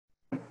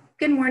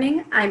Good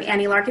morning. I'm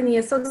Annie Larkin, the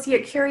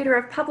Associate Curator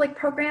of Public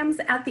Programs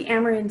at the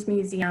Amerind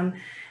Museum,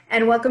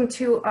 and welcome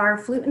to our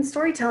flute and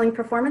storytelling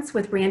performance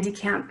with Randy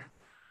Kemp.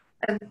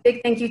 A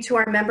big thank you to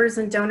our members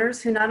and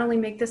donors who not only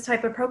make this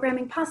type of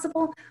programming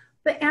possible,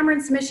 but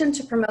Amerind's mission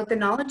to promote the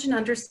knowledge and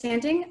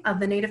understanding of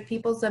the Native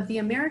peoples of the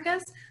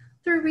Americas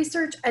through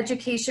research,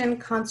 education,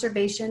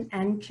 conservation,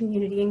 and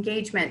community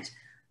engagement.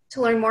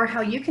 To learn more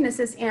how you can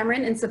assist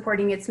Amerind in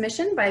supporting its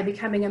mission by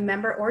becoming a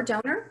member or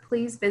donor,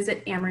 please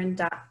visit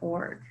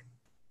amerind.org.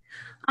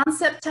 On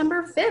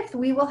September 5th,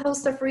 we will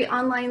host a free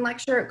online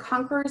lecture,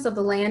 Conquerors of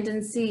the Land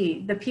and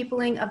Sea, the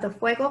Peopling of the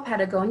Fuego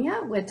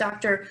Patagonia, with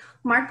Dr.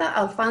 Martha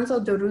Alfonso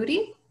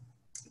Durruti.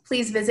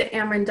 Please visit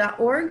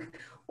amerind.org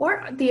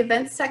or the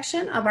events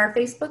section of our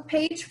Facebook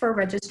page for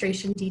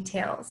registration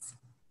details.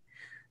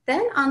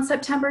 Then on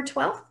September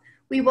 12th,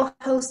 we will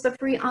host the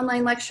free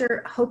online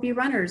lecture, Hopi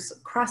Runners,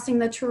 Crossing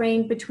the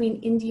Terrain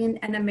Between Indian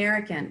and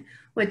American,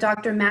 with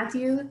Dr.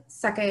 Matthew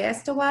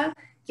Sakaestewa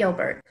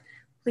Gilbert.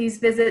 Please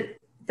visit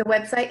the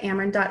website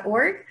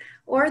amerind.org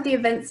or the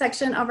events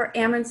section of our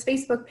Amerind's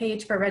Facebook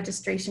page for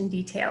registration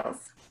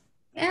details.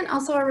 And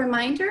also a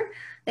reminder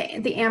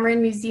that the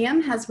Amerind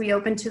Museum has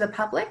reopened to the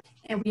public,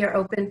 and we are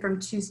open from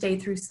Tuesday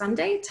through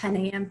Sunday, 10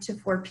 a.m. to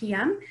 4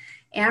 p.m.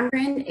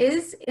 Amerind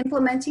is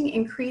implementing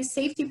increased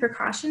safety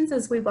precautions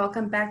as we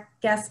welcome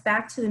guests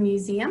back to the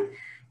museum.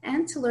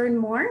 And to learn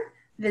more,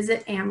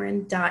 visit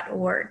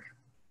amerind.org.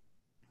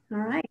 All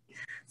right.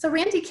 So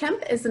Randy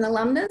Kemp is an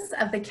alumnus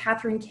of the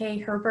Catherine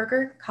K.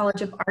 Herberger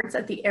College of Arts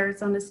at the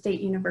Arizona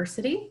State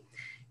University.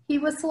 He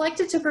was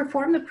selected to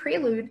perform the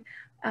prelude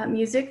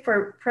music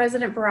for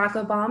President Barack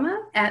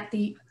Obama at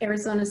the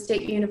Arizona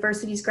State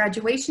University's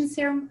graduation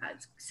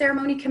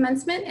ceremony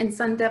commencement in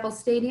Sun Devil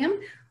Stadium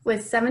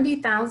with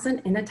 70,000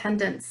 in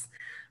attendance.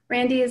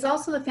 Randy is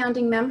also the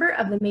founding member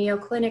of the Mayo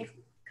Clinic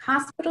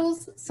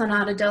Hospital's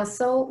Sonata del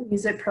Sol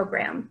music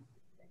program.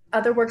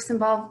 Other works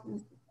involve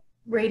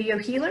Radio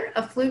Healer,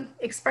 a flute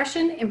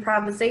expression,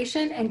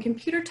 improvisation, and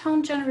computer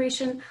tone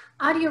generation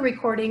audio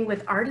recording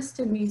with artist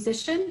and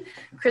musician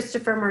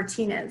Christopher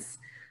Martinez.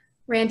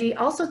 Randy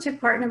also took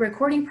part in a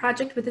recording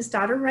project with his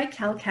daughter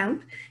Raquel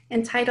Kemp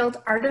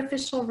entitled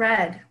Artificial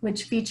Red,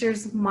 which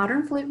features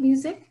modern flute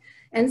music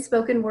and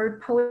spoken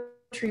word poetry.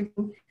 He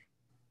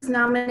was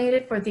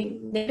nominated for the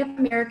Native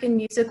American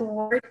Music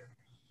Award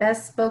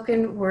Best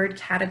Spoken Word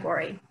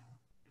category.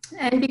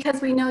 And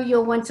because we know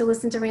you'll want to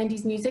listen to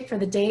Randy's music for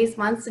the days,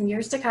 months, and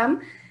years to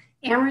come,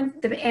 the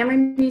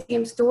Amerind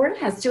Museum store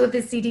has 2 of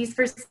his CDs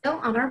for sale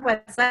on our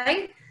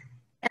website,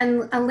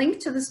 and a link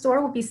to the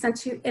store will be sent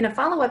to in a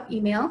follow-up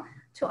email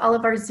to all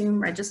of our Zoom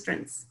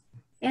registrants.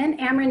 And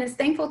Amerind is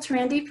thankful to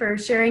Randy for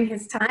sharing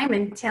his time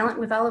and talent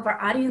with all of our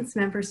audience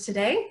members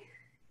today.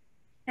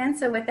 And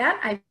so with that,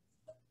 I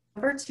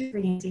over to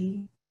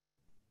Randy.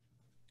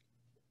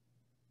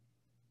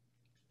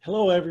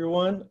 Hello,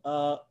 everyone.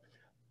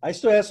 I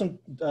still have some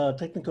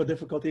technical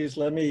difficulties.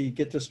 Let me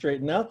get this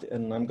straightened out,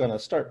 and I'm going to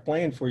start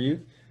playing for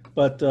you.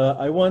 But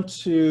I want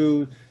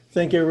to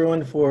thank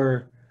everyone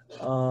for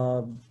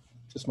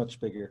just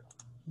much bigger.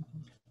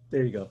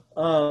 There you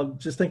go.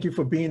 Just thank you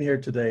for being here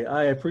today.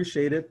 I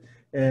appreciate it,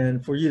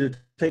 and for you to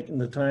taking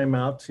the time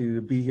out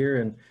to be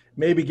here and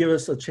maybe give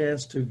us a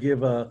chance to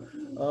give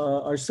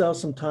ourselves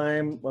some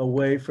time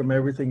away from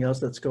everything else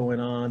that's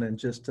going on, and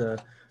just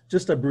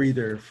a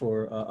breather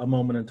for a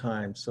moment in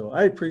time. So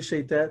I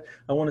appreciate that.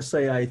 I want to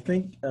say I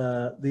thank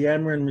the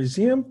Amerind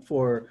Museum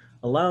for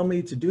allowing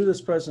me to do this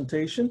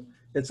presentation.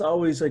 It's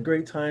always a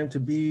great time to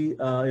be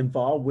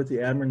involved with the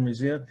Amerind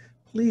Museum.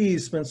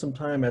 Please spend some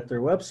time at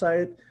their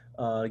website,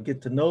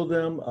 get to know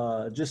them.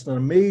 Just an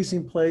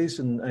amazing place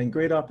and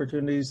great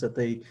opportunities that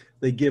they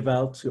give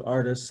out to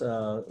artists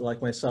like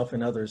myself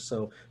and others.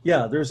 So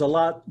yeah, there's a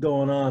lot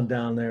going on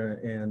down there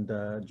in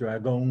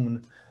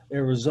Dragon,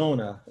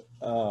 Arizona.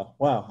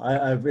 Wow,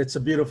 it's a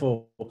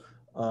beautiful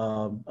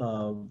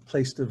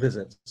place to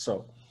visit.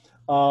 So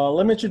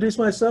let me introduce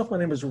myself. My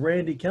name is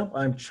Randy Kemp.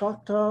 I'm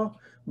Choctaw,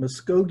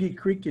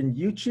 Muscogee-Creek and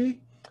Euchee.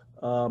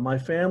 My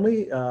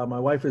family, my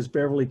wife is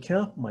Beverly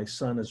Kemp, my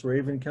son is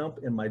Raven Kemp,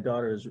 and my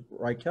daughter is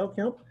Raquel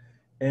Kemp.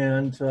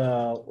 And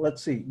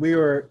let's see, we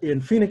are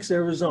in Phoenix,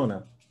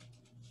 Arizona.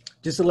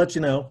 Just to let you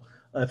know,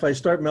 if I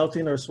start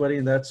melting or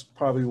sweating, that's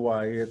probably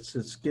why.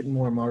 It's getting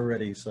warm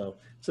already. So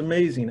it's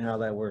amazing how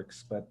that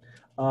works. But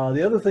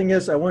the other thing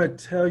is, I want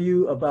to tell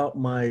you about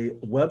my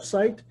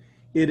website.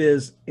 It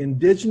is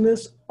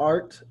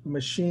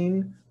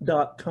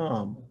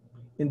indigenousartmachine.com,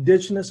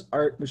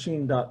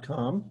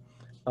 indigenousartmachine.com.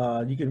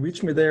 You can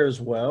reach me there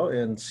as well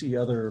and see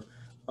other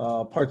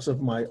parts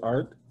of my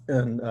art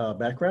and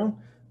background.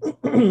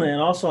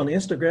 And also on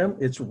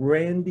Instagram, it's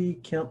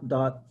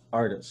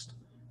randykemp.artist,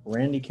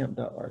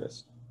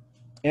 randykemp.artist.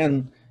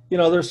 And, you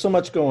know, there's so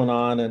much going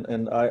on,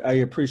 and I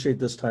appreciate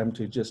this time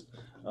to just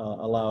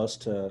allow us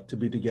to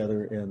be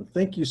together. And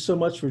thank you so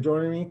much for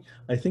joining me.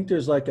 I think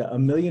there's like a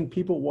million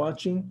people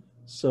watching,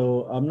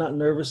 so I'm not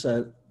nervous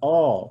at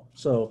all.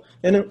 So,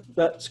 and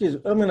excuse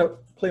me, I'm going to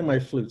play my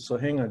flute, so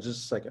hang on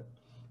just a second.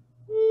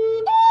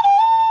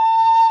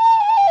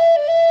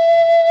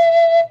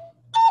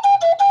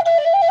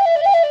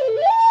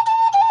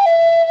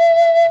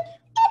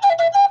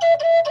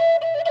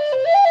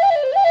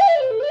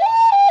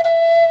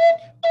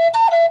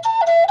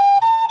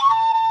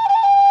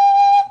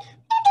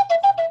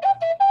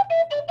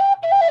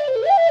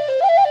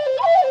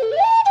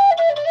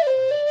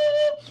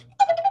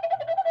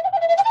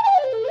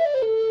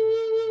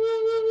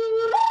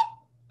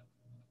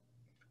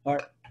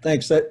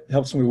 Thanks. That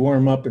helps me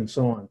warm up and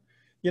so on.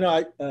 You know,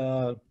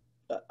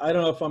 I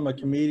don't know if I'm a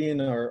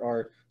comedian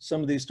or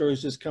some of these stories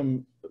just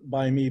come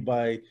by me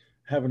by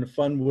having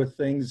fun with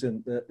things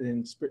and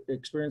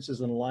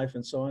experiences in life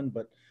and so on.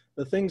 But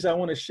the things I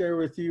want to share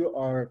with you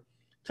are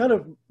kind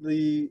of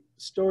the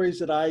stories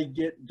that I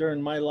get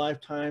during my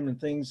lifetime and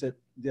things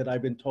that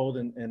I've been told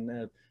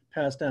and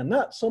passed down.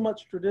 Not so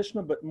much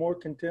traditional, but more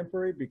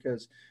contemporary,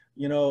 because,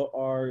 you know,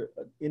 our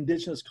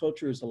indigenous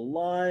culture is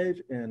alive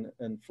and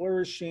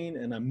flourishing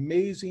and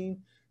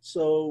amazing.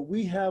 So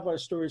we have our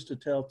stories to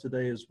tell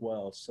today as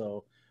well.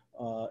 So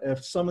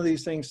if some of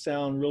these things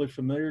sound really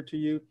familiar to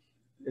you,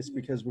 it's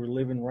because we're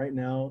living right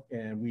now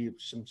and we have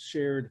some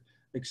shared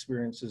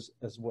experiences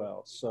as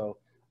well. So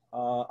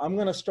I'm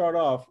going to start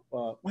off.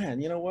 Man,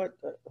 you know what?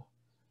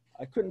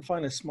 I couldn't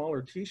find a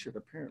smaller t-shirt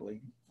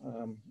apparently.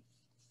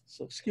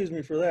 So excuse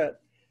me for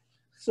that.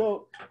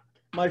 So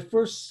my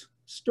first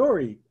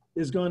story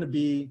is going to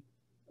be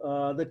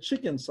the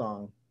Chicken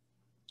Song,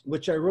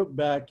 which I wrote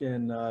back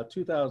in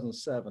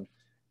 2007.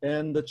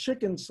 And the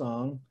Chicken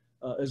Song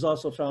is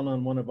also found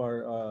on one of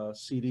our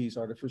CDs,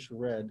 Artificial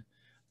Red.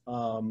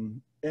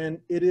 And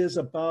it is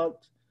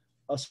about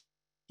a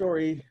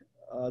story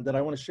that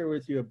I want to share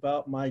with you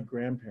about my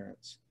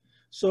grandparents.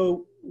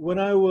 So when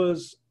I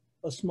was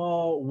a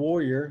small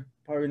warrior,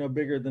 probably no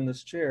bigger than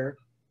this chair,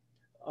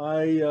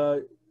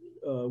 I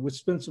would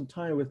spend some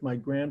time with my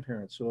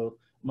grandparents. So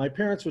my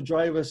parents would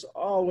drive us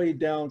all the way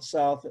down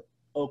south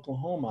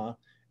Oklahoma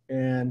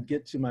and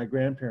get to my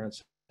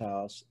grandparents'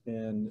 house.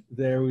 And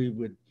there we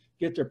would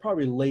get there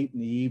probably late in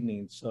the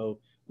evening. So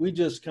we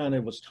just kind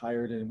of was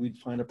tired and we'd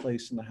find a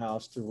place in the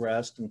house to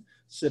rest and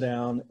sit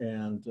down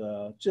and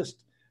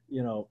just,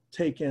 you know,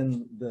 take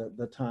in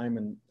the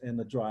time and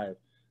the drive.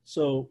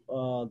 So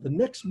the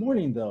next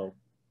morning though,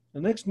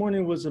 the next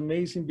morning was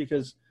amazing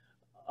because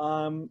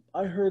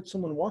I heard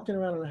someone walking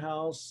around in the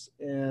house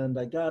and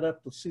I got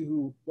up to see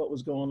what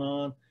was going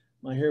on.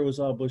 My hair was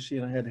all bushy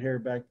and I had hair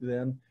back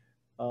then.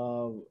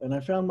 And I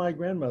found my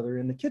grandmother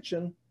in the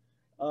kitchen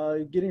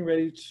getting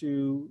ready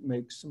to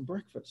make some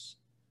breakfast.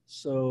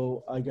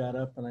 So I got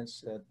up and I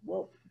said,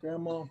 well,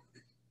 Grandma,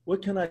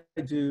 what can I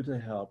do to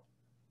help?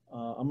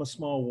 I'm a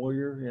small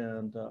warrior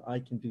and I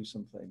can do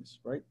some things,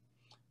 right?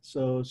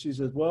 So she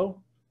said,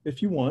 well,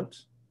 if you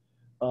want,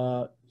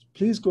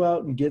 please go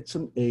out and get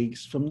some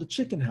eggs from the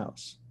chicken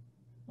house.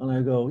 And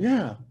I go,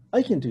 yeah,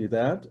 I can do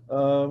that.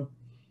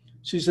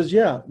 She says,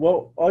 yeah,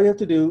 well, all you have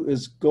to do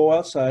is go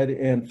outside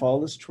and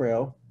follow this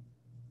trail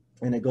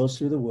and it goes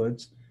through the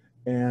woods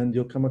and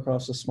you'll come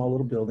across a small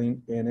little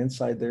building and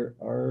inside there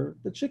are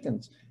the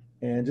chickens,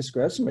 and just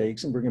grab some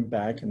eggs and bring them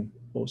back and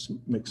we'll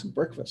make some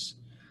breakfast.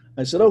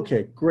 I said,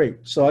 okay, great.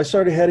 So I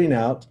started heading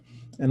out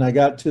and I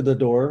got to the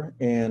door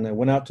and I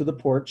went out to the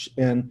porch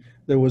and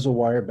there was a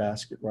wire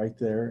basket right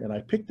there. And I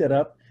picked it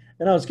up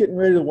and I was getting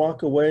ready to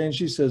walk away. And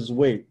she says,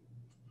 wait,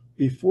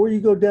 before you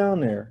go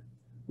down there,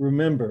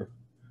 remember,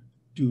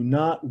 do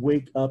not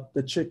wake up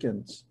the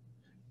chickens.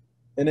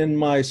 And in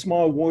my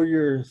small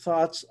warrior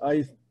thoughts,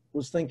 I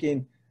was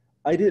thinking,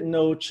 I didn't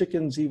know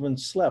chickens even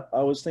slept.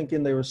 I was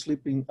thinking they were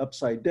sleeping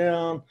upside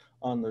down,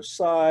 on their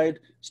side,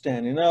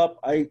 standing up.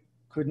 I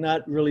could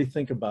not really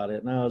think about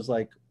it. And I was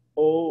like,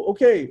 oh,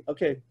 okay,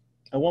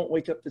 I won't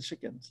wake up the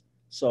chickens.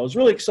 So I was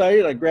really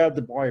excited. I grabbed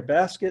the wire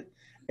basket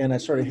and I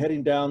started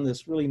heading down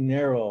this really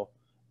narrow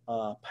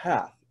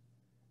path.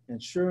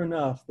 And sure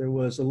enough, there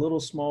was a little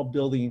small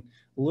building,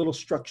 a little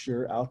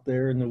structure out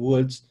there in the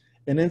woods,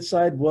 and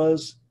inside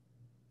was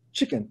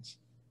chickens.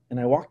 And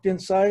I walked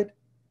inside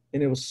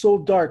and it was so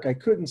dark I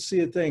couldn't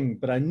see a thing,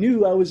 but I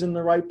knew I was in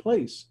the right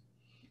place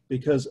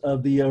because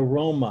of the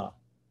aroma.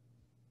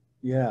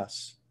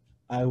 Yes,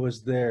 I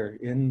was there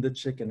in the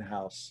chicken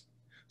house.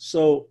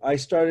 So I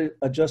started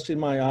adjusting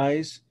my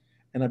eyes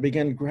and I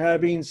began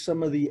grabbing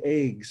some of the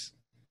eggs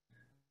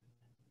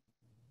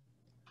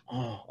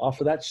off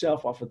of that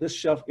shelf, off of this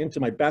shelf, into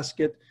my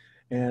basket,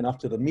 and off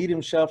to the medium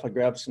shelf. I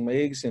grabbed some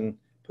eggs and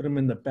put them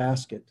in the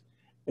basket.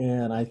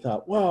 And I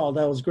thought, wow,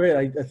 that was great.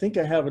 I think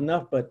I have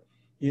enough, but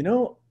you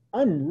know,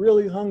 I'm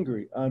really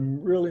hungry.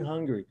 I'm really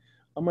hungry.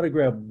 I'm gonna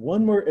grab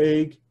one more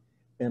egg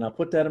and I'll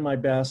put that in my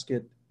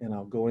basket and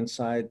I'll go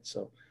inside.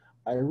 So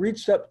I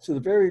reached up to the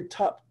very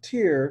top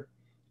tier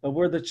of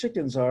where the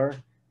chickens are,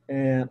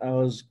 and I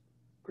was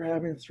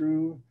grabbing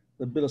through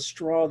the bit of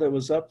straw that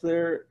was up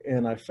there,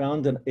 and I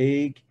found an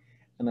egg,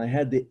 and I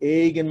had the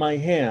egg in my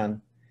hand,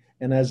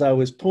 and as I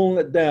was pulling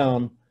it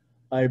down,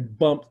 I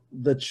bumped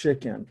the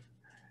chicken.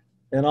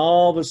 And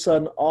all of a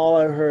sudden, all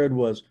I heard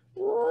was,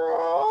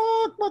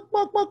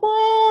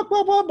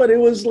 but it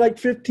was like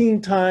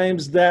 15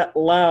 times that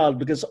loud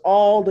because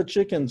all the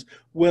chickens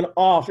went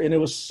off and it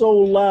was so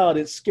loud,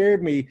 it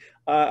scared me.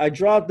 I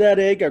dropped that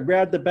egg, I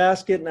grabbed the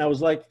basket, and I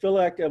was like, feel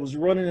like I was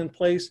running in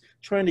place,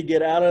 trying to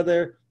get out of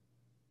there.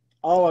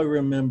 All I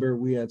remember,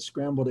 we had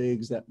scrambled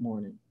eggs that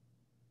morning.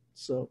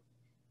 So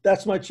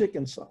that's my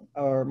chicken song,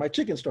 or my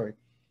chicken story.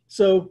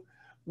 So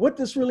what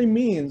this really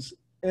means,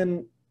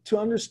 and to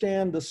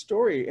understand the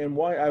story and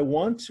why I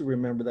want to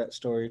remember that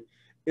story,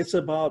 it's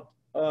about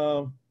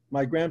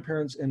my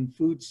grandparents in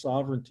food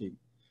sovereignty.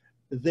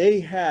 They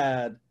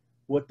had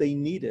what they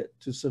needed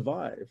to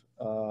survive.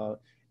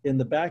 In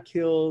the back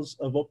hills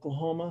of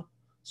Oklahoma,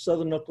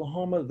 southern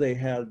Oklahoma, they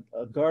had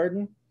a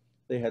garden,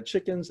 they had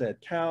chickens, they had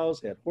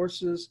cows, they had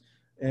horses,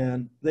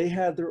 and they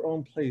had their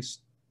own place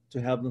to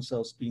have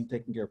themselves being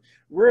taken care of.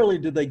 Rarely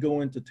did they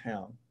go into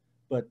town,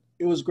 but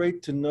it was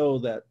great to know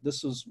that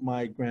this was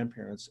my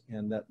grandparents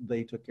and that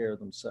they took care of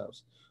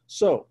themselves.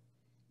 So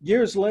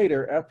years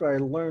later, after I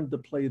learned to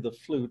play the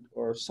flute,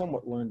 or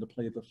somewhat learned to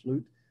play the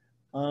flute,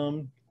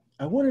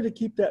 I wanted to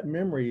keep that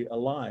memory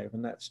alive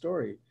and that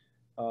story.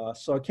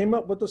 So I came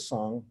up with a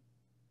song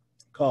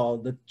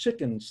called the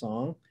Chicken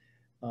Song,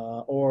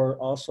 or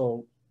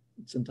also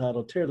it's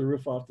entitled Tear the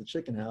Roof Off the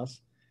Chicken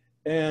House.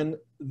 And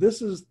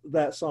this is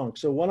that song.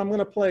 So when I'm going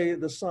to play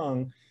the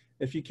song,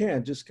 if you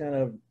can, just kind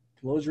of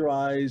close your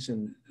eyes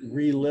and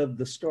relive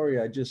the story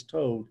I just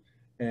told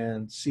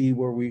and see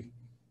where we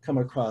come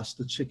across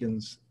the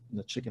chickens in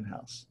the chicken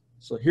house.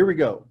 So here we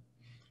go.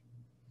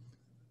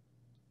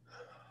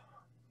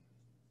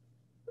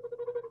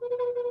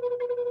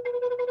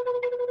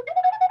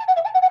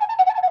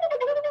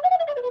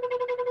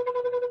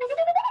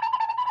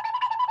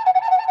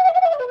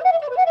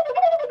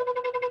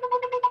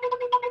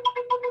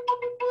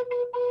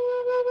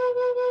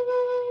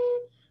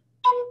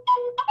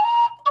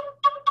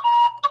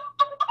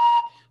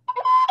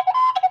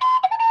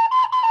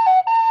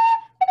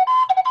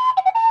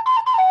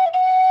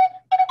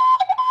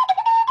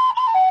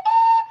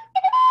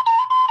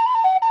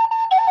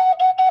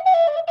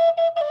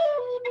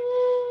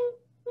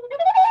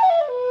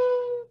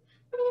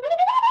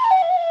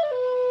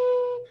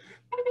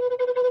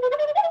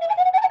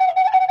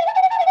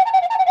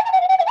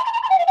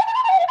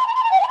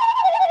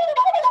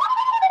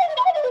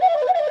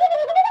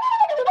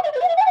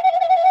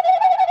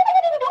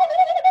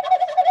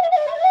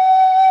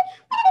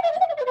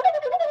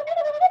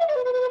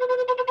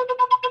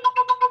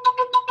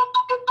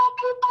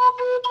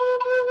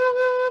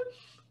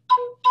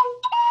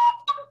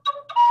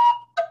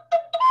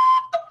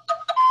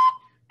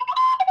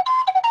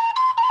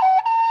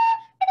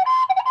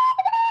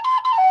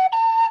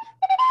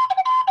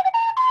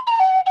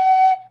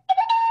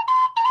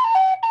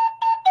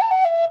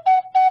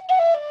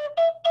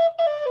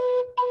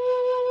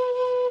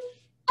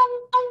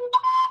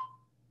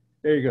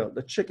 There you go,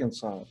 the chicken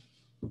song.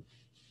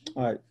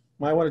 All right,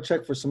 might want to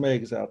check for some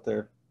eggs out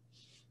there.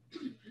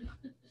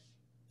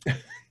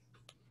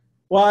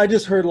 Well, I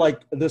just heard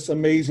like this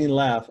amazing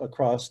laugh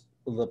across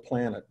the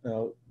planet.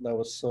 That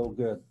was so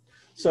good.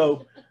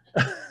 So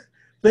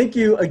thank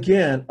you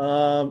again.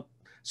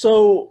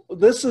 So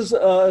this is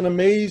an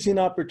amazing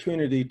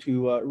opportunity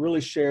to really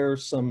share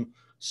some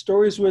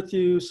stories with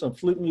you, some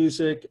flute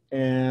music,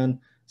 and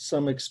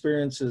some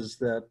experiences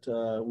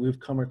that we've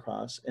come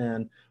across.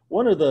 And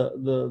one of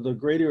the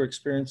greater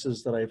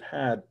experiences that I've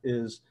had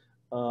is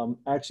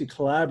actually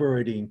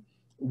collaborating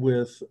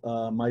with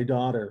my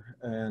daughter.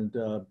 And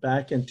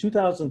back in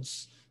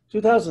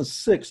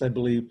 2006, I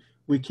believe,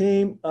 we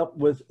came up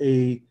with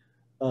a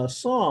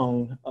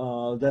song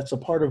that's a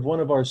part of one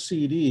of our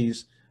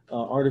CDs,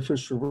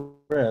 Artificial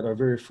Red, our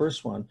very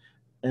first one.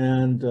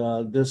 And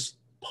this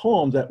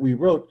poem that we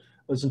wrote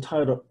was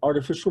entitled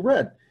Artificial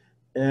Red.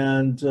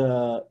 And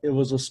it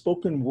was a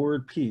spoken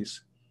word piece.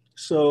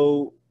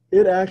 So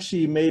it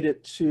actually made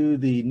it to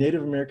the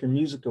Native American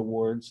Music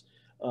Awards,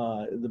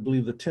 I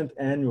believe the 10th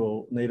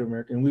annual Native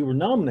American. We were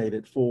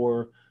nominated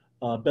for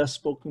Best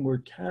Spoken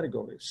Word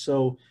category.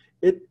 So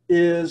it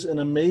is an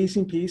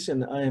amazing piece,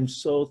 and I am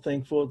so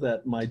thankful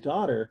that my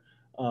daughter,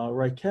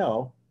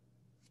 Raquel,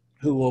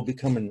 who will be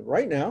coming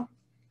right now,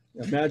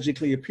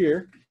 magically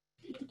appear.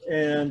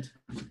 And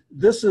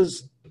this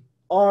is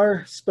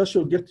our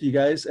special gift to you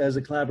guys as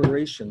a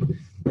collaboration.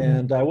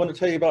 And I want to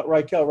tell you about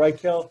Raquel.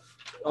 Raquel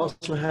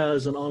also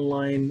has an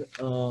online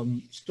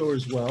store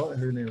as well.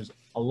 Her name is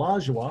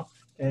Alajua,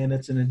 and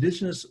it's an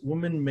Indigenous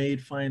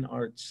woman-made fine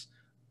arts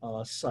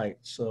site.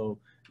 So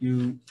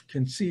you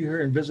can see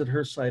her and visit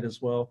her site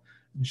as well.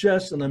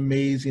 Just an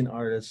amazing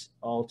artist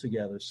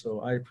altogether. So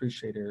I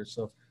appreciate her.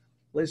 So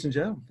ladies and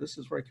gentlemen, this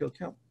is Raquel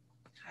Kemp.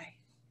 Hi.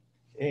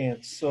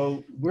 And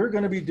so we're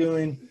going to be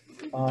doing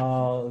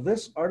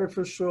this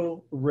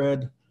Artificial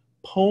Red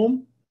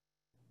poem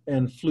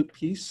and flute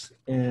piece,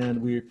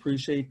 and we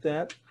appreciate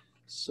that.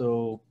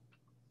 So,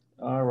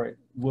 all right,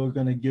 we're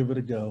going to give it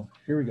a go.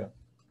 Here we go.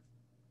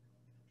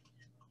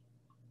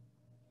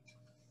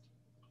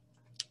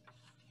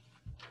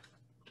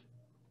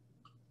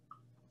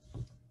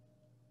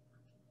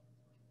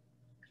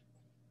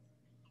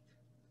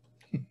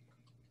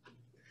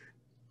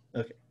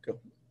 Okay, go.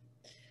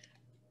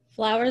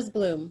 Flowers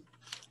bloom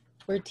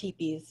where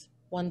teepees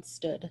once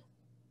stood.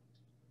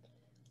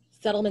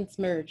 Settlements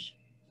merge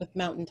with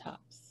mountaintops.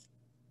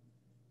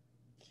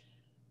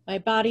 My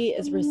body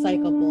is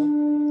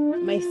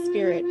recyclable. My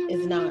spirit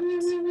is not.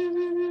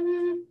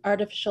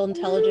 Artificial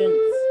intelligence,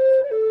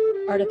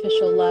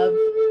 artificial love,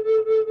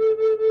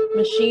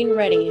 machine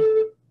ready,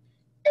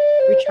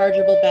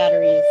 rechargeable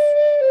batteries.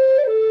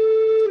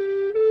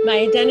 My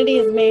identity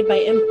is made by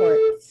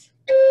imports.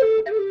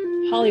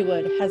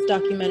 Hollywood has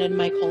documented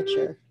my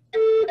culture.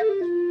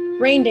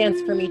 Rain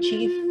dance for me,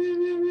 chief.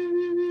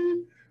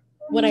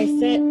 When I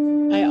sit,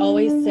 I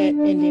always sit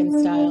Indian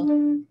style.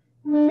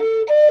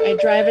 I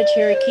drive a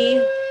Cherokee.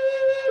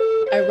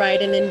 I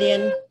ride an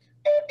Indian.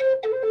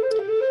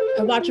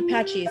 I watch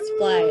Apaches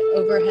fly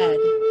overhead.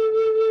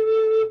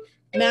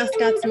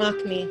 Mascots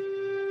mock me.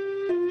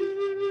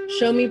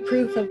 Show me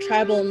proof of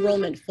tribal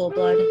enrollment, full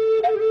blood.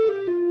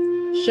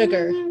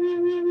 Sugar,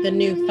 the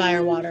new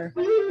firewater.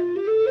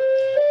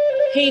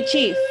 Hey,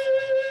 chief,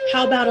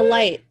 how about a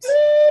light?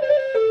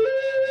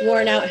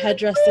 Worn out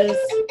headdresses,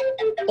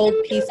 old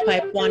peace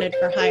pipe wanted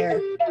for hire.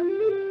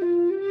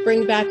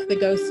 Bring back the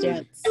ghost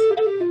dance.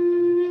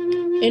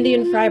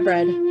 Indian fry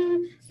bread,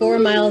 4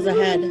 miles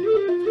ahead.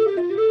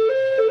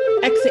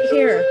 Exit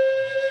here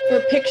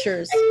for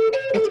pictures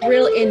with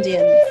real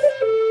Indians.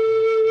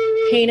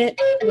 Paint it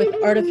with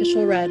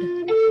artificial red.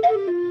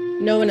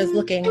 No one is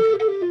looking.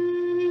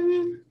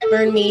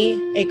 Burn me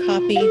a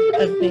copy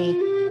of me.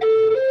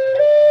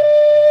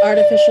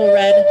 Artificial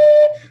red,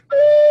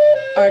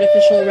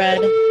 artificial red,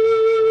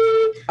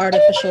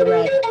 artificial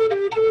red.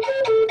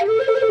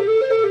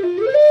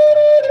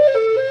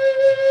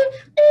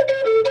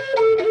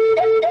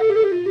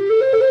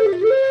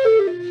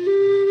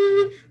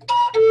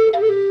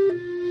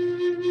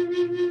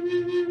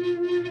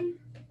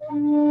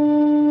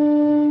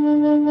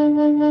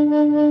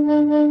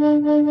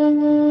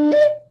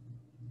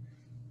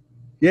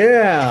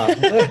 Yeah.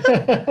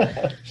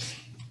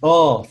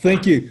 Oh,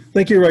 thank you.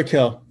 Thank you,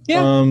 Raquel.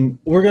 Yeah.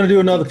 We're going to do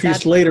another Thanks,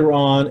 piece Dad. later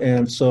on,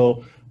 and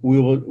so we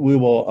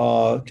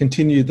will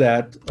continue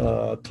that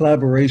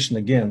collaboration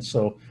again.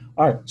 So,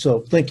 all right.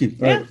 So, thank you.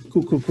 All right.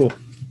 Cool.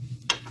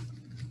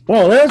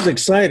 Well, that was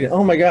exciting.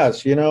 Oh my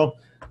gosh.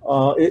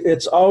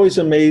 It's always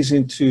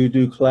amazing to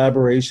do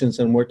collaborations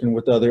and working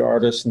with other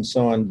artists and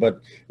so on,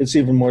 but it's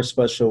even more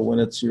special when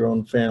it's your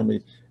own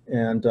family,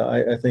 and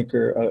I think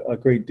are a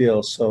great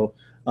deal. So,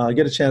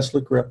 get a chance to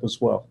look her up as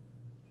well.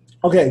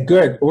 Okay,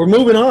 good. We're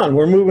moving on.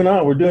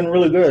 We're doing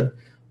really good.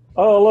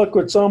 Oh, look,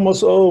 it's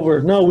almost over.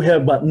 No, we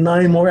have about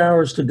 9 more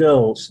hours to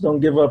go, so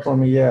don't give up on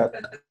me yet.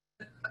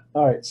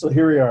 All right, so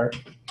here we are.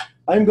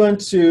 I'm going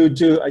to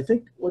do, I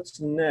think what's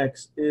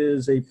next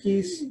is a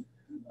piece.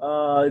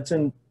 It's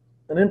an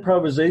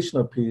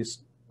improvisational piece,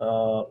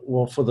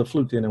 well, for the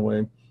flute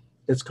anyway.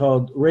 It's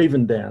called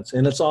Raven Dance,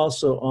 and it's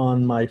also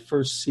on my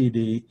first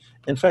CD.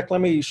 In fact, let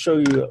me show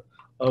you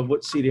of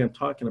what CD I'm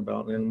talking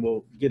about, and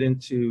we'll get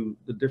into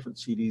the different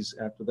CDs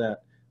after that.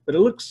 But it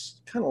looks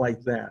kind of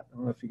like that. I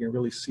don't know if you can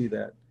really see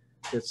that.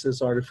 It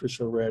says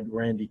Artificial Red,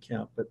 Randy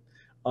Kemp. But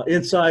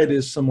inside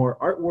is some more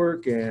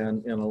artwork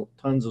and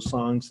tons of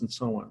songs and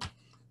so on.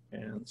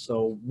 And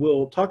so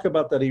we'll talk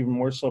about that even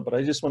more so, but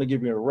I just want to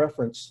give you a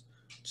reference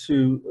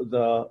to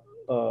the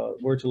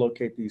where to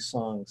locate these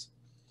songs.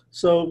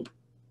 So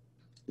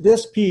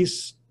this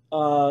piece,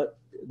 the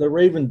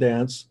Raven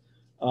Dance,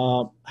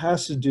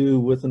 has to do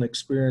with an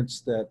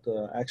experience that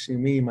actually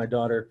me and my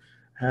daughter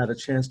had a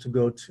chance to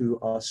go to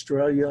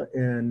Australia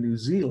and New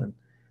Zealand.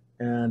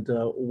 And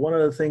one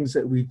of the things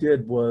that we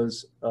did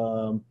was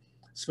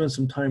spend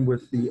some time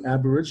with the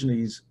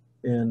Aborigines,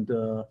 and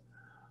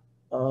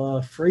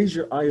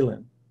Fraser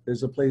Island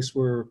is a place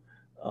where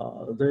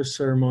their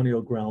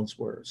ceremonial grounds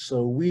were.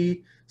 So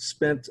we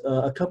spent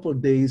a couple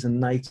of days and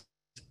nights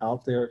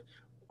out there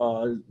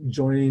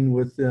joining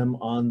with them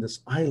on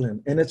this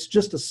island. And it's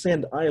just a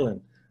sand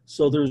island.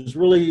 So there's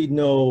really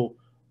no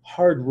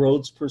hard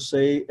roads per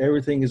se.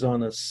 Everything is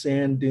on a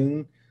sand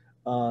dune.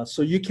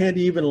 So you can't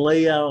even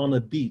lay out on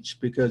a beach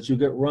because you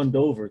get run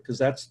over, because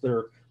that's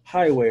their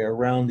highway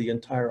around the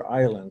entire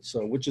island.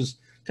 So, which is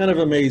kind of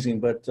amazing,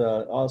 but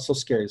also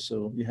scary.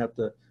 So you have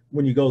to,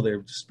 when you go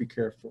there, just be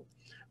careful.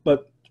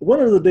 But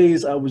one of the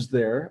days I was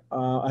there,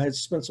 I had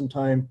spent some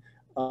time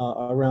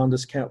around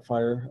this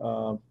campfire,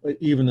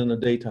 even in the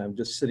daytime,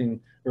 just sitting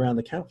around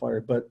the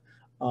campfire. But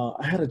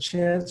I had a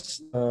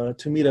chance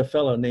to meet a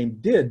fellow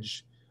named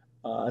Didge.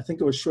 I think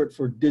it was short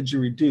for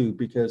didgeridoo,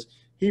 because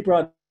he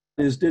brought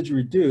his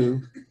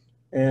didgeridoo,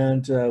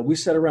 and we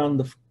sat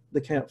around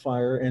the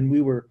campfire, and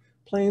we were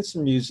playing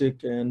some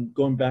music and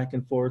going back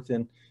and forth,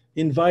 and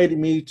invited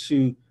me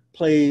to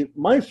play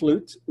my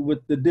flute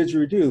with the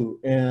didgeridoo.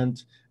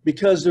 And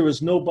because there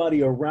was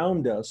nobody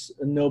around us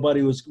and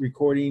nobody was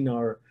recording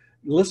or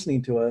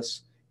listening to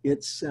us,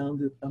 it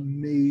sounded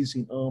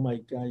amazing. Oh my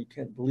God, you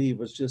can't believe it.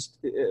 Was just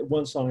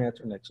one song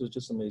after the next. It was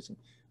just amazing.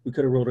 We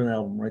could have wrote an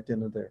album right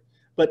then and there.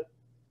 But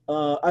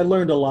I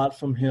learned a lot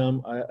from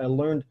him. I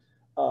learned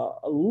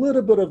a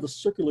little bit of the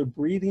circular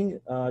breathing,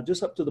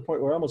 just up to the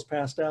point where I almost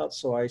passed out.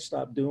 So I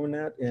stopped doing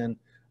that, and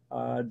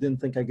didn't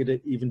think I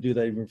could even do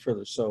that even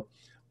further. So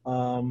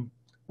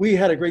we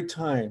had a great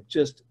time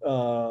just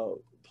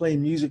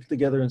playing music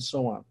together and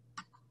so on.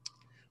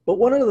 But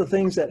one of the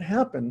things that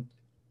happened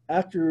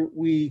after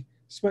we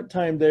spent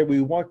time there,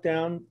 we walked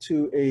down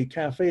to a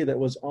cafe that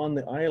was on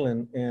the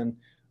island, and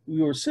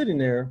we were sitting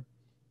there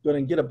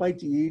going to get a bite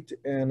to eat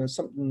and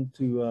something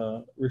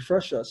to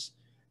refresh us.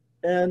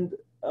 And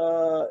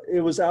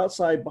it was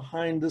outside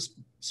behind this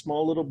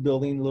small little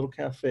building, little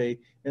cafe,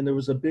 and there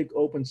was a big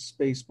open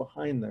space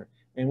behind there.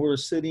 And we were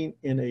sitting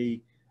in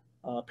a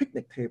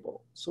picnic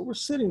table. So we're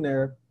sitting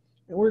there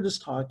and we're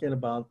just talking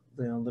about,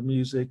 you know, the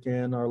music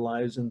and our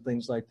lives and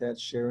things like that,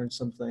 sharing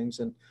some things.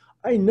 And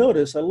I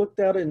noticed, I looked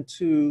out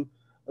into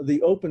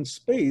the open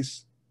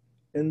space,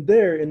 and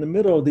there in the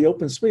middle of the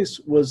open space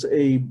was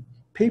a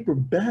paper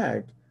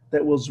bag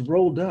that was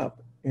rolled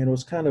up, and it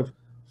was kind of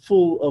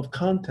full of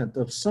content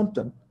of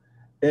something.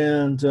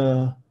 And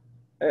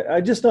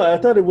I just thought, I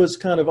thought it was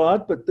kind of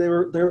odd, but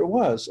there it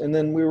was. And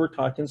then we were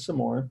talking some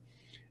more.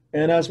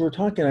 And as we're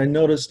talking, I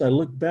noticed, I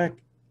looked back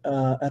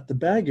at the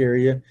bag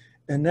area,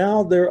 and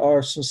now there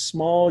are some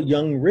small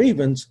young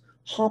ravens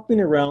hopping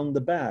around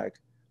the bag,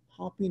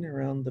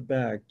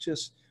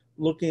 just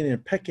looking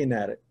and pecking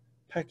at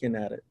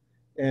it.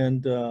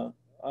 And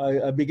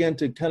I began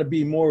to kind of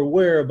be more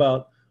aware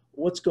about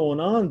what's going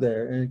on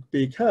there. And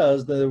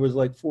because there was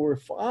like 4 or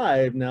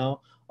 5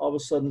 now, all of a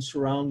sudden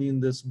surrounding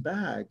this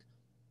bag.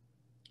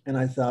 And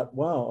I thought,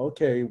 wow,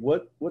 okay,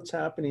 what's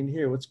happening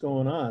here? What's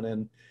going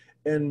on?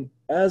 And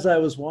as I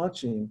was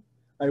watching,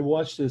 I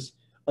watched this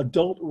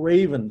adult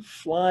raven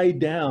fly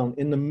down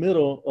in the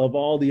middle of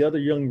all the other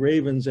young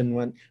ravens and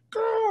went,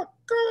 caw,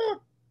 caw,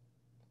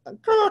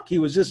 caw. He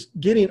was just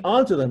getting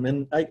onto them.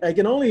 And I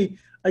can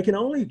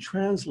only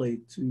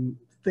translate to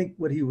think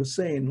what he was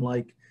saying,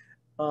 like,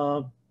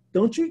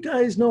 don't you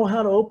guys know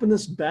how to open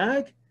this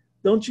bag?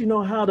 Don't you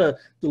know how to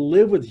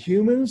live with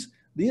humans?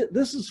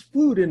 This is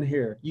food in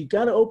here. You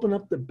got to open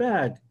up the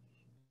bag.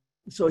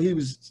 So he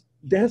was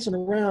dancing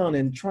around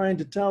and trying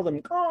to tell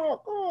them, caw,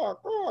 caw,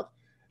 caw.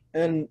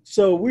 And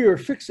so we were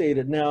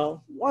fixated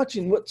now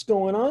watching what's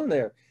going on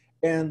there.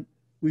 And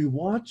we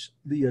watched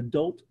the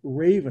adult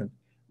raven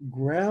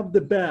grab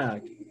the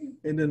bag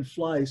and then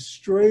fly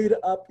straight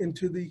up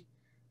into the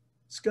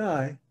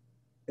sky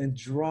and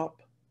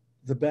drop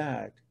the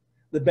bag.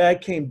 The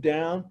bag came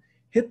down,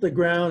 hit the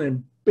ground,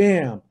 and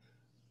bam,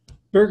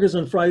 burgers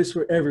and fries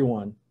for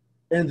everyone.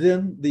 And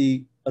then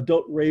the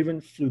adult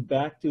raven flew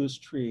back to his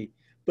tree.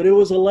 But it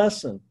was a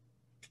lesson.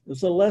 It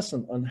was a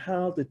lesson on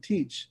how to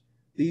teach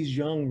these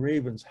young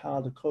ravens how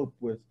to cope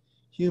with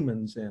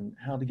humans and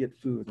how to get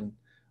food. And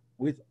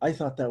I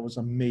thought that was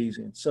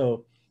amazing.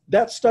 So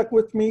that stuck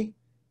with me.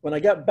 When I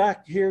got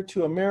back here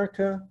to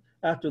America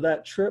after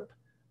that trip,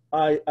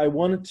 I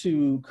wanted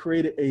to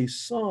create a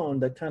song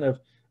that kind of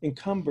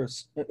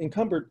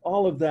encumbered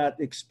all of that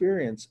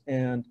experience.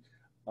 And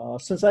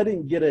since I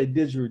didn't get a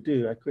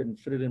didgeridoo, I couldn't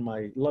fit it in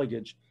my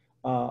luggage.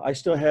 I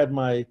still had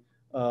my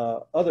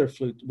other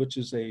flute, which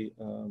is a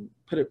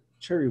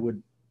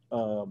cherrywood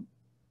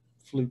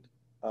flute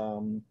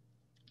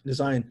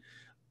design.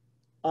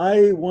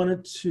 I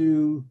wanted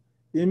to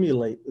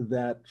emulate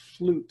that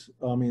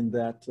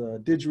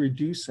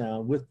didgeridoo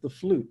sound with the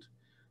flute.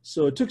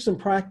 So it took some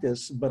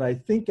practice, but I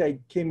think I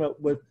came up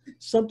with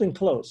something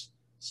close.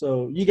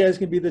 So you guys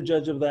can be the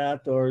judge of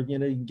that, or you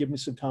can give me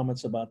some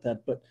comments about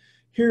that. But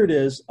here it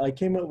is. I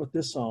came up with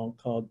this song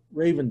called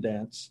Raven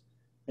Dance,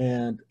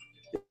 and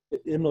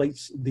it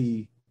emulates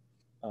the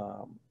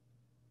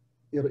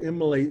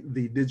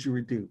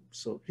didgeridoo.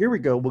 So here we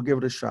go. We'll give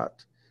it a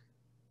shot.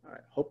 All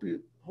right. Hope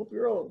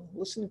you're all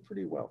listening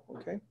pretty well.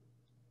 Okay.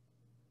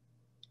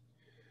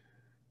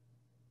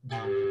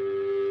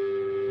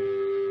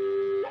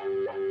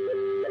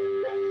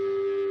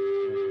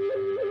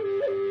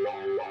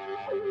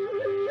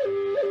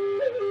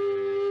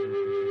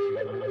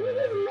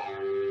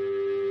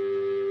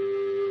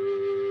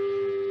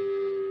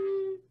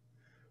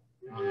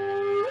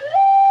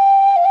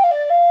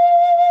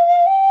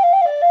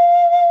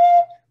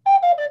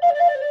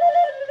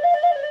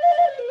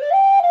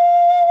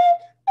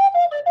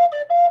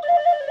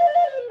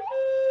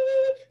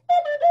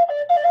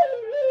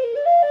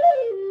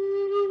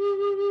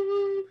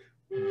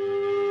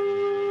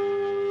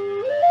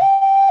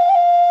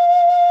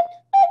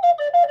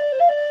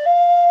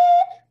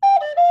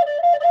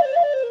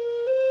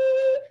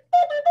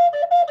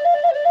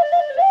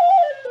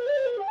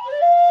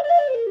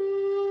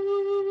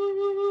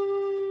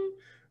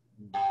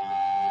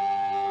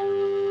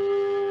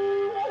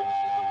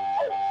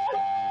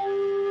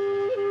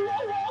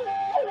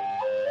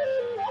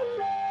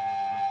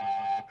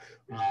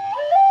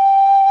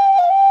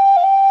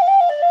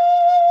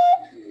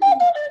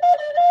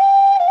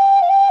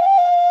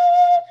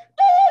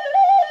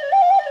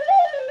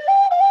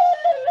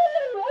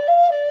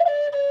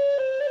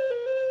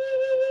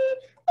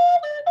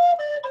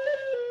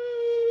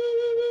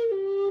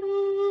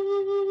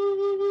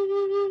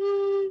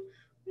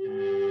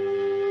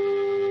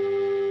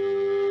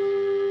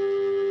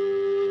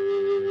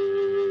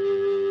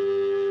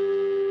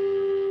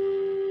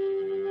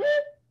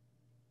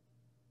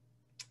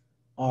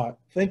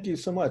 Thank you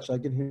so much. I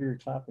can hear you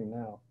clapping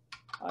now.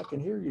 I can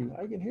hear you.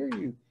 I can hear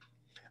you.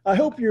 I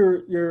hope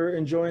you're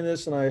enjoying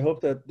this, and I hope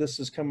that this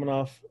is coming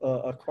off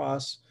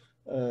across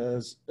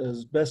as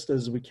best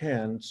as we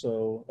can.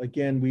 So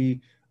again,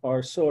 we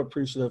are so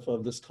appreciative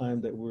of this time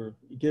that we're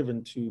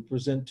given to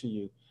present to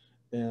you.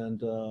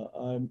 And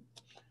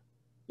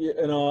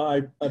You know,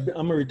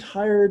 I'm a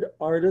retired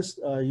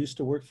artist. I used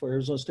to work for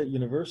Arizona State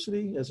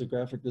University as a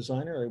graphic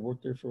designer. I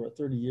worked there for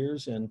 30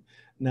 years, and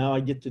now I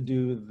get to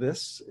do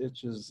this,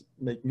 which is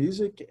make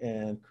music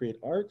and create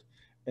art.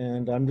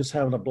 And I'm just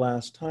having a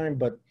blast time.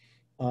 But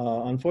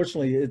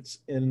unfortunately, it's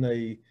in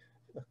the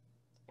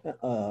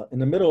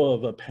middle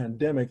of a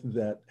pandemic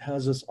that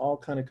has us all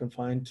kind of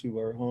confined to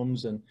our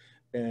homes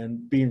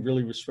and being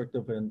really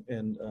restrictive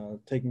and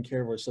taking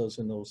care of ourselves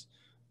in those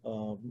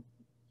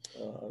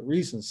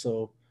reasons.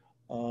 So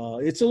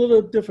it's a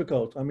little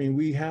difficult. I mean,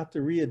 we have to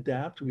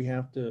readapt. We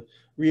have to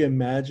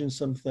reimagine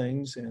some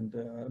things and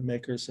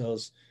make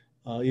ourselves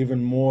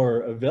even more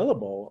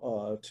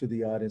available to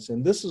the audience.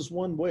 And this is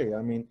one way.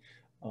 I mean,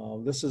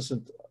 this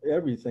isn't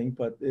everything,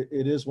 but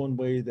it is one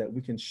way that we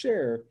can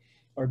share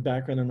our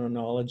background and our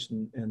knowledge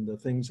and the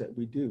things that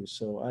we do.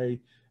 So I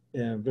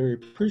am very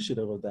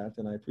appreciative of that,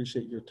 and I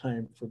appreciate your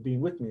time for being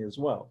with me as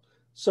well.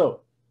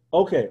 So,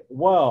 okay,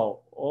 wow,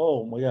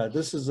 oh my God,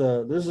 this is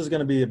going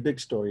to be a big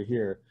story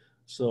here.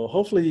 So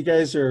hopefully you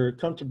guys are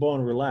comfortable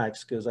and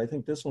relaxed, because I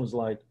think this one's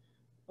like,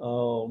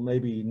 oh,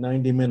 maybe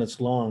 90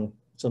 minutes long.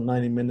 It's a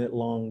 90-minute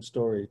long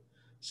story.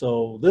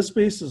 So this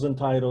piece is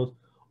entitled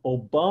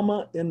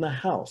Obama in the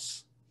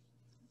House.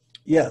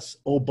 Yes,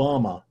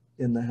 Obama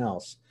in the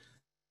House.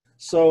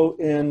 So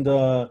in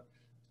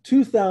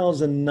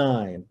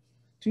 2009,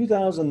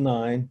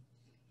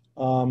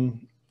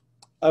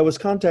 I was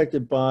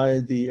contacted by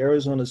the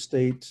Arizona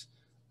State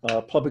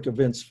public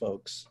events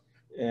folks,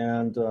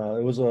 and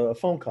it was a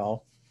phone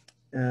call,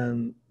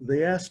 and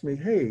they asked me,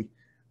 hey,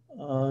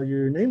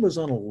 your name was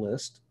on a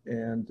list,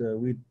 and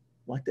we'd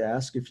like to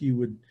ask if you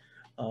would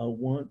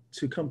want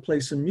to come play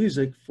some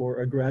music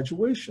for a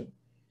graduation.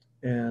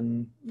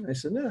 And I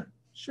said, yeah,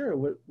 sure,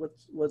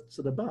 what's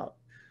it about?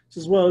 He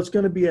says, well, it's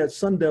going to be at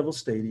Sun Devil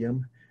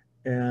Stadium,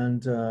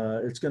 and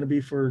it's going to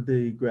be for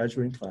the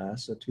graduating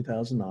class of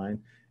 2009,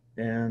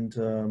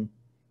 and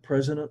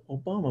President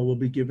Obama will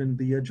be given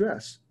the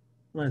address.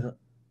 And I thought,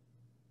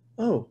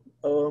 oh,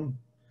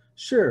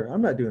 sure,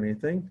 I'm not doing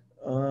anything.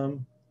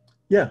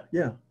 Yeah,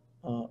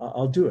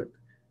 I'll do it.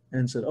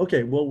 And said,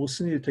 okay, well, we'll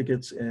send you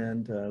tickets,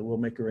 and we'll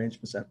make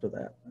arrangements after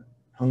that.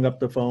 Hung up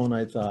the phone.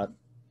 I thought,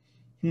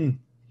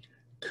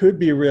 could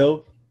be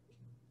real,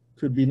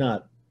 could be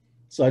not.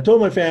 So I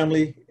told my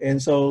family, and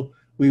so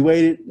we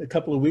waited a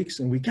couple of weeks,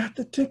 and we got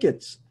the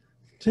tickets.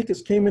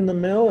 Tickets came in the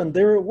mail, and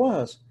there it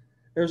was.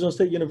 Arizona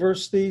State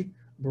University,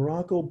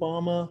 Barack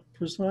Obama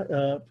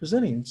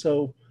presenting.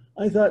 So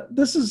I thought,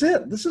 this is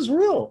it. This is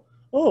real.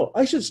 Oh,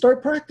 I should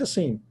start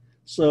practicing.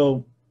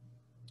 So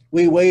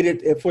we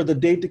waited for the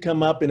date to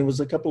come up, and it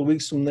was a couple of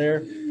weeks from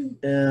there.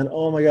 And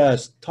oh my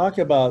gosh, talk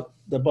about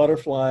the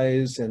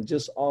butterflies and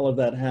just all of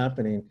that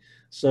happening.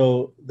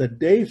 So the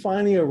day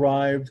finally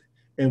arrived,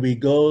 and we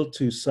go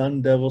to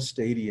Sun Devil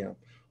Stadium,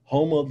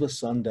 home of the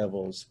Sun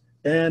Devils.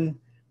 And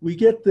we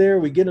get there,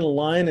 we get in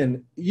line,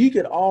 and you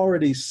could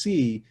already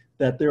see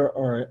that there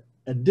are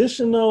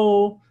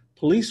additional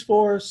police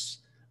force,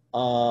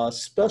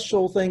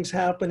 special things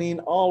happening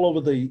all over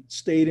the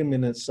stadium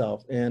in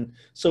itself. And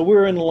so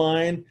we're in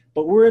line,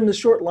 but we're in the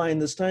short line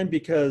this time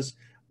because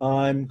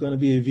I'm going to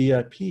be a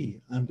VIP.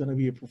 I'm going to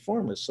be a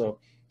performer. So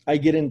I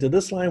get into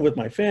this line with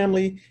my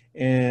family,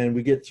 and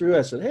we get through.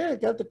 I said, hey, I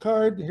got the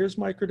card. Here's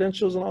my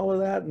credentials and all of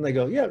that. And they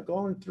go, yeah,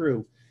 going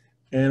through.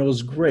 And it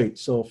was great.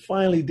 So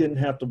finally didn't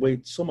have to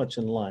wait so much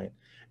in line.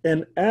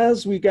 And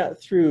as we got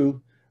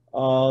through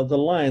the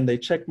line, they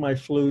checked my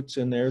flutes,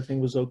 and everything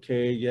was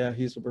okay. Yeah,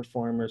 he's a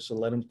performer, so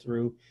let him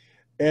through.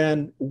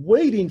 And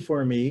waiting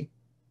for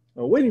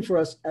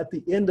us at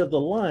the end of the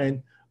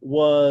line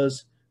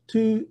was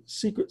two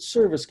Secret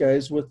Service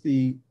guys with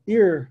the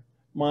ear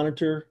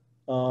monitor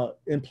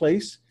in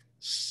place,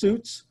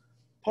 suits,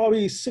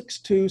 probably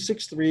 6'2",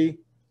 6'3",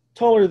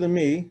 taller than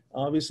me,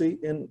 obviously,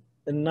 in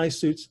nice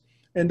suits,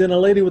 and then a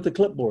lady with a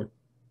clipboard.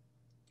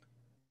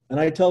 And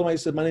I tell them, I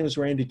said, my name is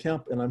Randy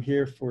Kemp, and I'm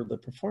here for the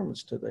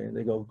performance today. And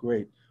they go,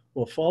 great.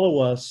 Well, follow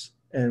us,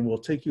 and we'll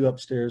take you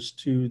upstairs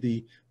to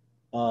the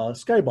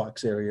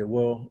skybox area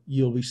where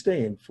you'll be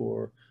staying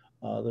for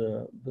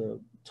the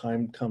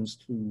time comes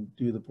to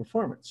do the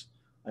performance.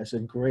 I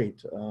said,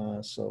 great.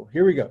 So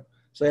here we go.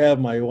 So I have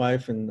my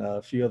wife and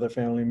a few other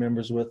family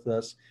members with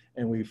us,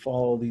 and we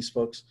follow these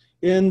folks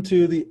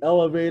into the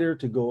elevator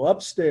to go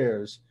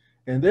upstairs.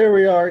 And there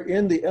we are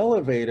in the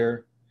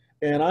elevator,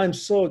 and I'm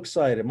so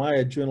excited. My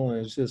adrenaline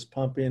is just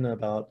pumping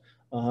about,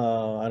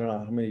 I don't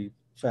know how many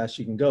fast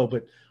you can go,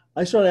 but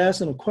I started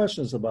asking them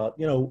questions about,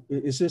 you know,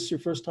 is this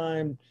your first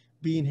time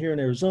being here in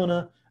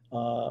Arizona?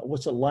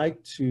 What's it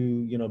like to,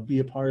 you know, be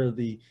a part of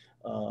the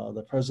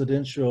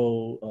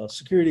presidential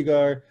security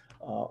guard?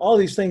 All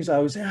these things I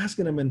was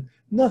asking them, and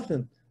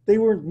nothing. They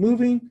weren't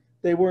moving.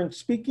 They weren't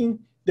speaking.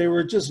 They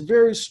were just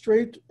very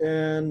straight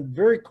and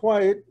very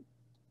quiet.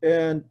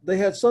 And they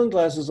had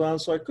sunglasses on,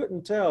 so I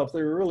couldn't tell if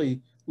they were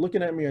really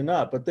looking at me or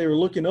not, but they were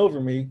looking over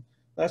me,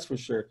 that's for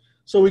sure.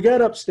 So we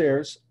got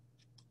upstairs,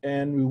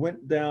 and we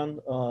went down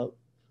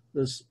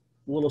this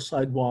little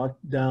sidewalk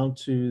down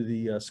to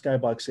the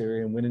skybox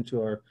area and went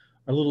into our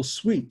little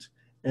suite.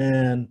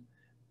 And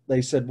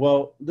they said,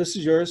 well, this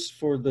is yours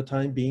for the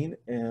time being.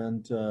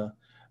 And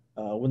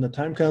when the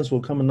time comes,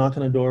 we'll come and knock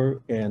on the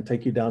door and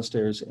take you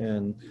downstairs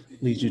and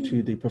lead you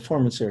to the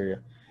performance area.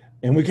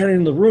 And we got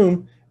in the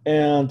room,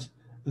 and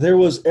there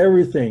was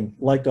everything,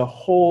 like a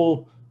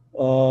whole,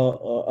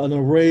 an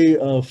array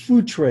of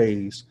food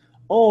trays,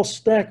 all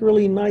stacked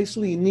really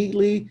nicely,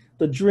 neatly,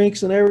 the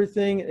drinks and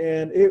everything.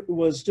 And it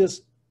was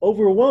just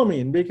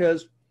overwhelming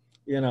because,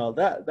 you know,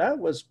 that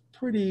was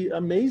pretty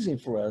amazing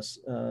for us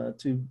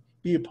to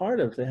be a part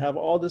of, to have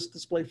all this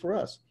display for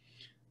us.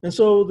 And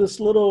so this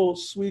little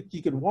suite,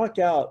 you could walk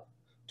out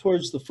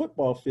towards the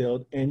football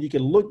field and you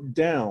could look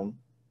down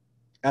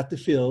at the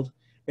field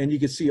and you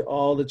could see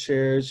all the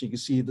chairs. You could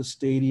see the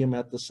stadium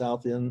at the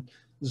south end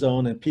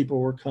zone, and people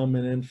were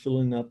coming in,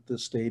 filling up the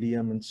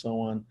stadium and so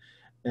on.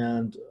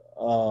 And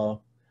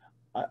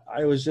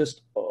I was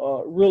just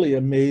really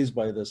amazed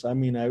by this. I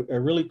mean, I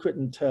really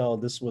couldn't tell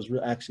this was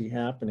actually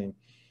happening.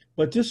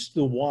 But just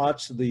to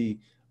watch the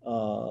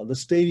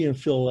stadium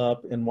fill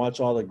up and watch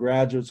all the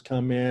graduates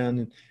come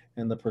in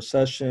and the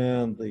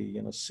procession,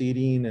 the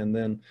seating, and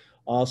then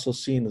also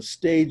seeing the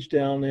stage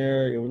down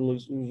there. It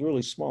was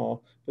really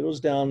small, but it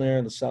was down there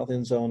in the south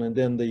end zone, and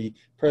then the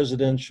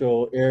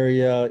presidential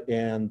area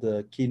and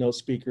the keynote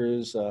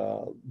speakers,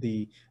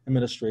 the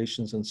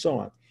administrations, and so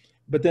on.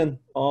 But then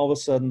all of a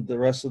sudden, the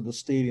rest of the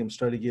stadium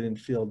started getting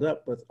filled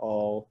up with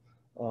all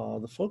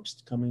the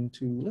folks coming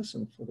to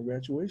listen for the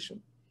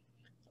graduation.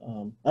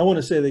 I want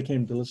to say they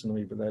came to listen to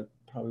me, but that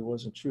probably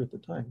wasn't true at the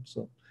time.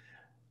 So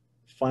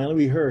finally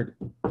we heard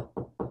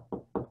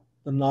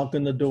the knock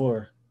on the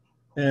door,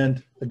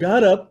 and I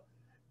got up,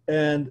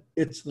 and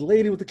it's the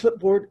lady with the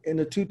clipboard and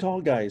the two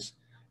tall guys.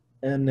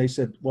 And they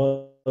said,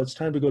 well, it's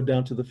time to go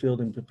down to the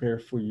field and prepare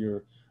for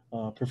your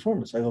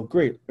performance. I go,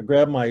 great. I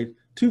grabbed my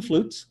two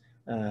flutes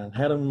and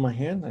had them in my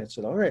hand. I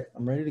said, all right,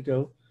 I'm ready to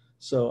go.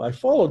 So I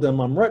followed them.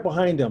 I'm right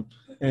behind them.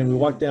 And we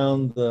walked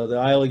down the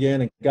aisle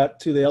again and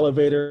got to the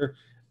elevator.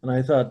 And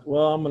I thought,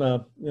 well, I'm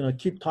going to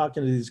keep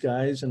talking to these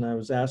guys. And I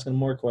was asking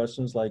more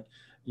questions like,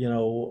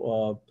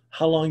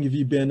 how long have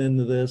you been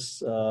into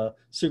this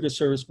Secret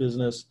Service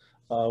business?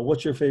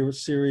 What's your favorite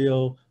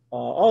cereal?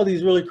 All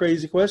these really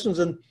crazy questions,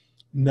 and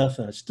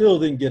nothing. I still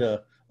didn't get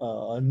a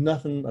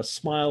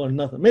smile or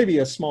nothing. Maybe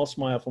a small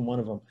smile from one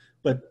of them,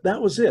 but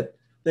that was it.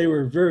 They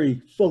were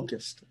very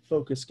focused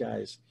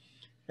guys.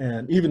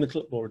 And even the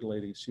clipboard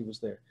lady, she was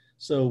there.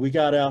 So we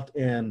got out,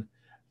 and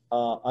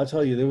I'll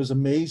tell you, there was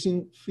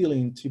amazing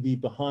feeling to be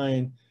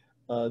behind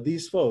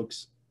these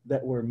folks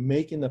that were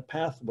making the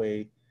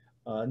pathway.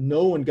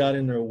 No one got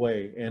in their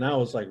way, and I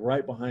was like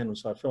right behind them,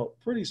 so I felt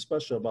pretty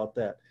special about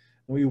that.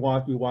 And we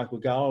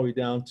got all the way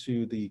down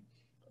to the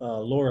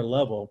lower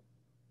level,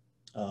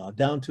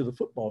 down to the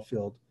football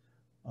field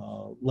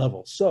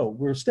level. So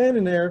we're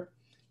standing there,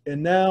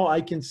 and now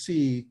I can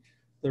see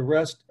the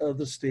rest of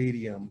the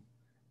stadium,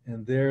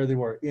 and there they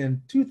were.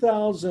 In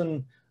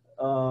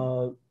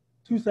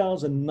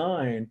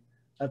 2009,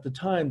 at the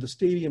time, the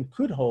stadium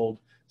could hold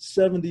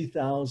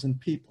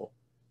 70,000 people,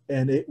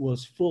 and it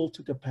was full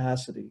to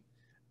capacity.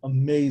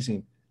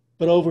 Amazing,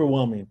 but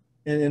overwhelming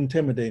and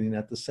intimidating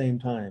at the same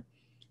time.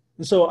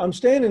 And so I'm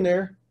standing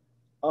there,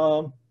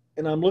 and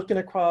I'm looking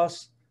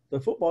across the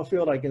football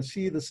field. I can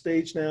see the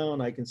stage now,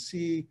 and I can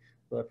see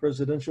the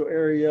presidential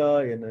area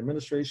and the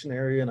administration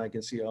area, and I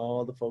can see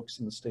all the folks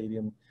in the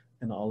stadium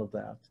and all of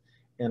that.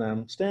 And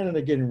I'm standing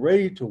there getting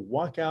ready to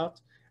walk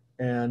out,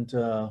 and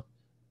the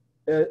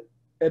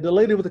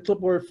lady with the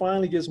clipboard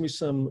finally gives me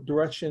some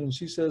direction.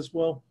 She says,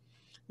 well,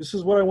 this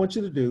is what I want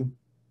you to do.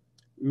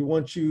 We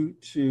want you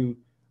to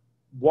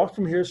walk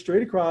from here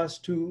straight across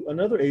to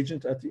another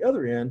agent at the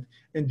other end,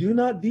 and do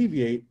not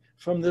deviate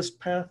from this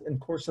path and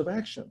course of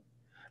action.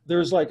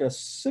 There's like a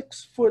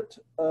 6 foot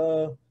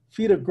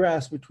feet of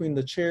grass between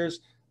the chairs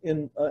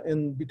in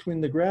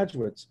between the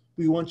graduates.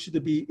 We want you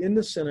to be in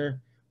the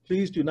center.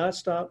 Please do not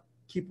stop.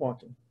 Keep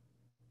walking.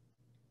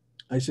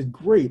 I said,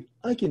 great,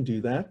 I can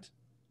do that.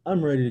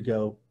 I'm ready to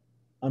go.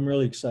 I'm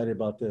really excited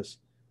about this.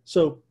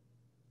 So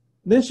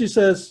then she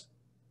says,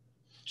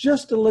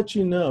 just to let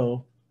you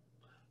know,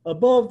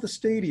 above the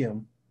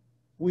stadium,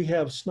 we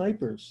have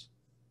snipers.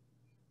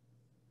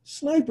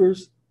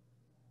 Snipers?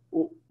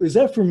 Is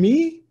that for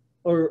me?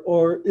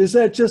 Or is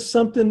that just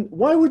something?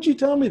 Why would you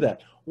tell me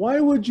that? Why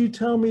would you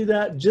tell me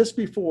that just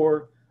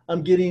before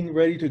I'm getting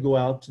ready to go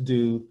out to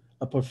do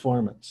a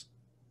performance?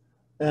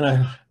 And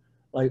I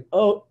like,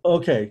 oh,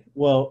 okay,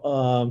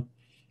 well,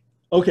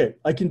 okay,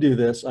 I can do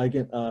this. I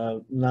can,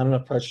 not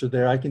enough pressure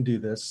there. I can do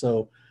this.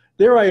 So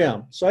there I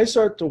am. So I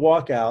start to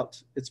walk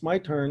out. It's my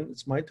turn.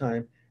 It's my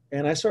time.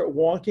 And I start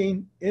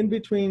walking in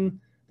between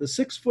the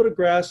 6 foot of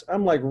grass.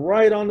 I'm like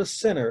right on the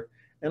center,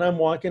 and I'm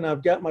walking.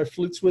 I've got my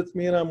flutes with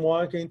me, and I'm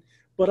walking.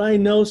 But I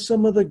know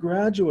some of the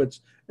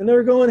graduates, and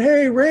they're going,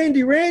 hey,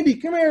 Randy,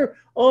 come here.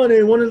 Oh, and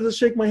they wanted to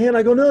shake my hand.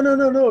 I go,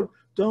 no.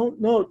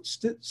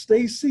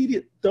 Stay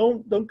seated.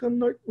 Don't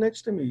come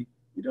next to me.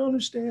 You don't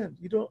understand.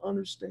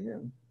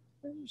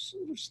 There's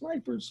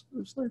snipers.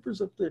 There's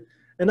snipers up there.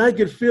 And I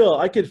could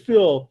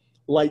feel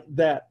like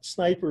that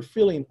sniper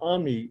feeling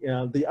on me.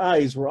 The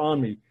eyes were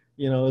on me,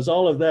 you know, it was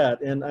all of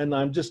that. And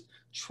I'm just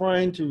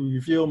trying to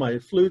reveal my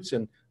flutes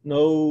and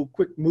no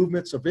quick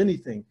movements of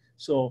anything.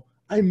 So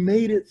I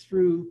made it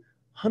through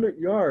 100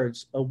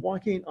 yards of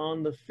walking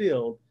on the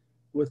field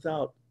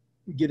without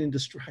getting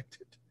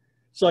distracted.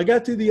 So I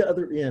got to the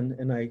other end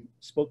and I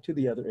spoke to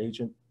the other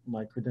agent.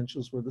 My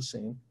credentials were the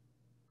same.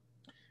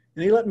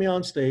 And he let me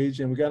on stage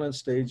and we got on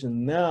stage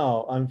and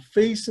now I'm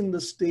facing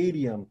the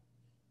stadium.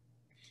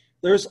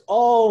 There's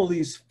all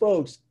these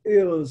folks.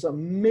 It was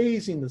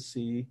amazing to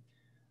see.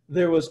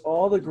 There was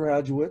all the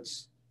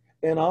graduates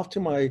and off to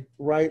my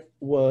right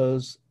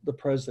was the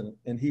president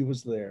and he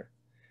was there.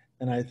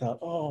 And I thought,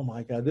 oh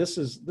my God, this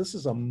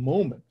is a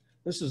moment.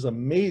 This is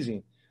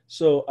amazing.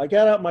 So I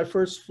got out my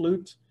first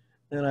flute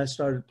and I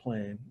started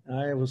playing.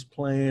 I was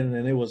playing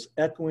and it was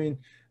echoing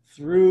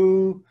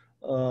through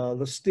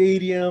the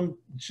stadium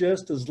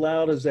just as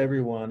loud as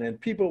everyone.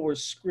 And people were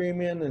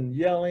screaming and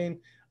yelling,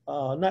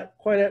 not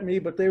quite at me,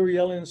 but they were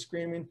yelling and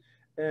screaming.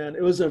 And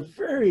it was a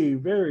very,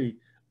 very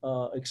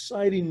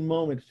exciting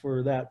moment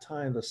for that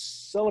time. The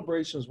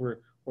celebrations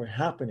were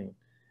happening.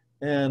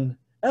 And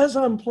as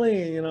I'm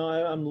playing, you know,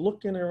 I'm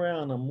looking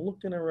around,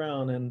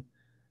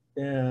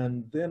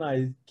 and then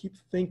I keep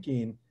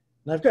thinking,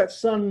 and I've got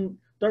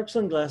dark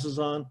sunglasses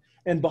on,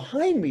 and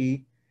behind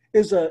me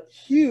is a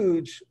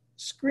huge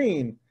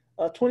screen,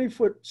 a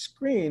 20-foot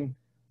screen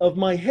of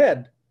my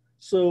head.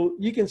 So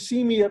you can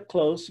see me up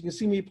close, you can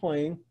see me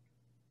playing,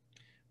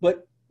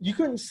 but you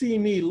couldn't see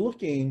me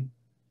looking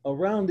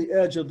around the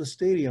edge of the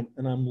stadium,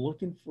 and I'm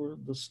looking for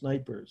the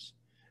snipers.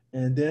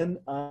 And then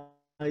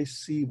I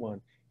see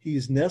one.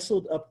 He's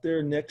nestled up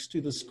there next to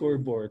the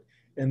scoreboard,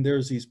 and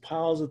there's these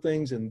piles of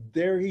things, and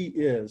there he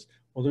is.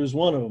 Well, there's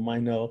one of them I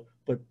know,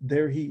 but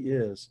there he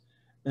is.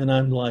 And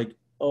I'm like,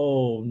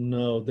 oh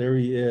no, there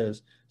he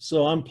is.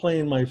 So I'm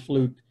playing my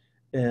flute,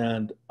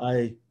 and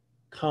I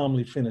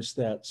calmly finished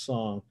that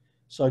song.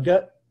 So I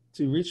got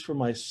to reach for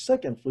my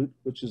second flute,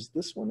 which is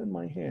this one in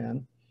my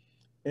hand,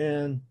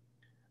 and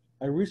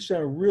I reached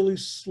out really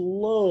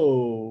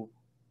slow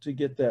to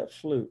get that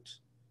flute.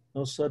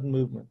 No sudden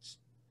movements.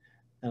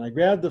 And I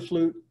grabbed the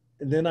flute,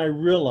 and then I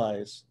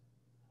realized,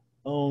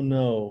 oh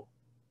no,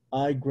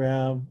 I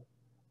brought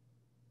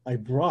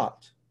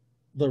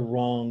the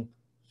wrong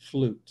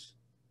flute,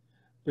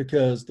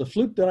 because the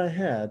flute that I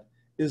had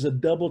is a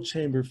double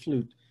chamber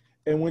flute.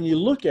 And when you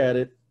look at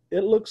it,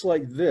 it looks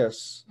like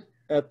this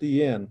at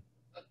the end.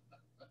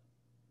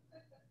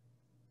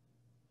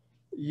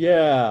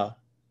 Yeah,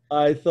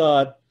 I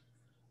thought,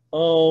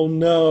 oh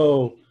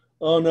no,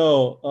 oh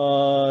no.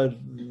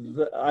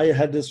 I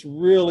had this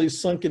really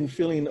sunken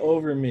feeling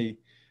over me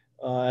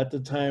at the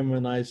time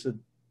when I said,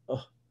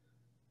 oh,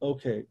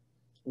 okay,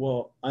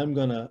 well, I'm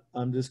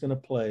just gonna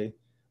play,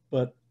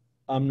 but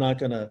I'm not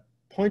gonna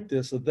point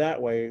this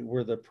that way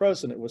where the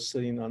president was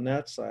sitting on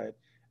that side,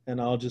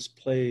 and I'll just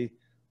play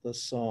the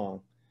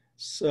song.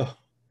 So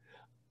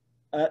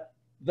at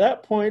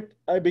that point,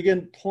 I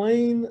began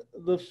playing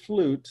the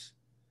flute,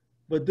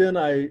 but then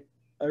I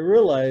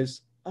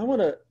realized I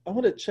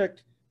wanna check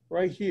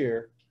right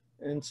here.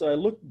 And so I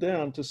looked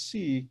down to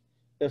see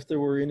if there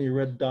were any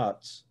red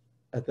dots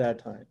at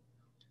that time.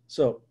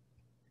 So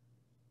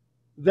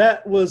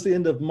that was the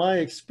end of my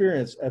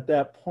experience at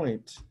that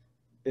point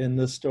in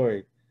this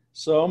story.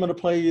 So I'm going to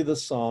play you the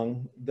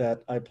song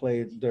that I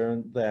played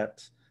during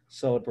that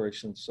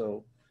celebration.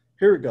 So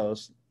here it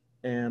goes.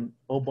 And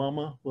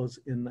Obama was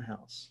in the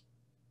house.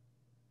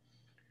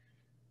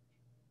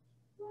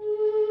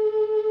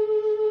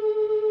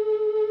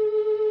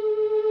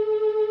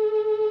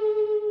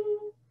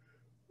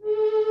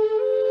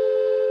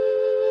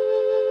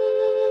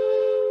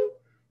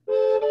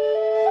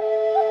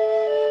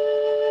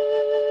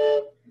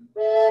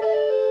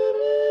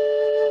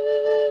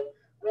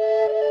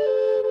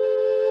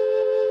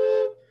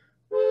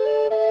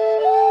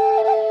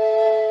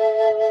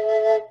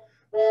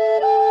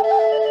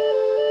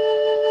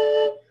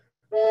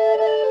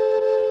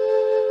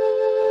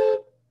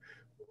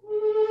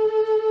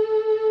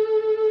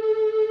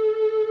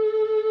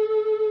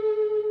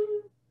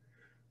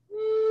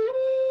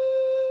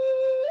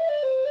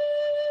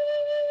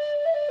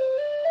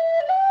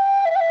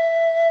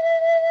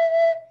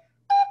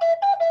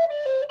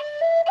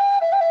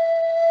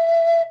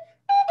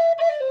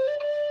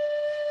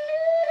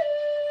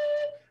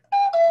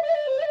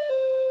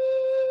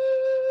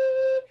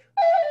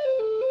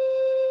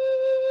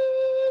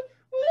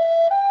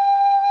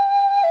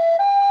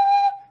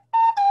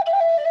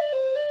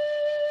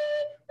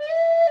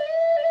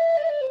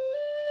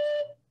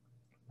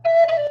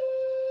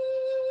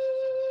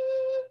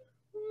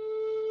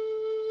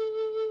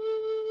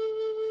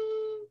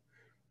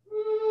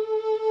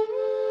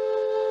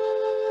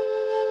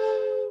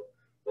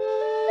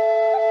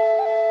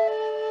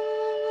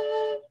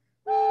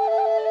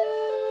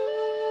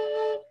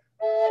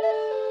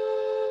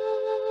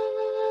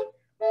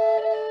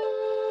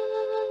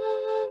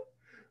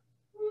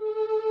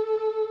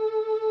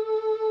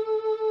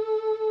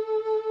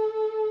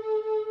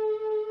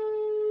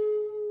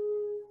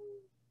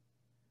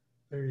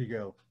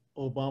 go.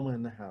 Obama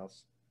in the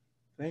house.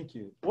 Thank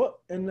you. Well,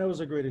 and that was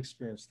a great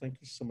experience. Thank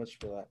you so much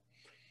for that.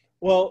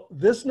 Well,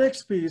 this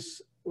next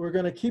piece, we're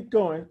going to keep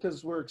going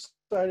because we're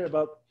excited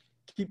about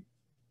keep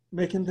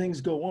making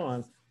things go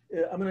on.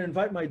 I'm going to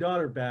invite my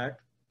daughter back,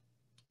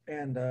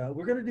 and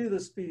we're going to do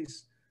this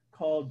piece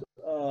called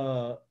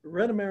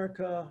Red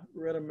America,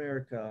 Red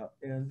America.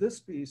 And this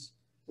piece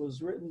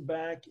was written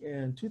back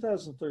in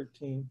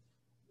 2013,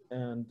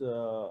 and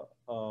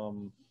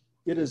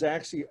it is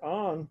actually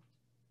on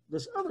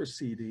this other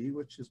CD,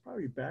 which is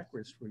probably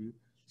backwards for you.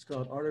 It's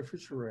called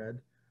Artificial Red,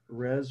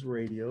 Res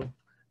Radio.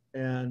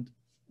 And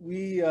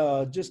we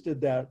just did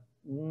that,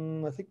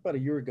 I think about a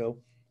year ago.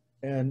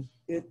 And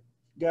it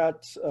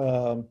got,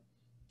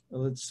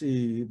 let's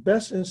see,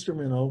 Best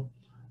Instrumental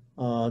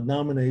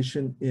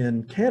nomination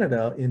in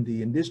Canada in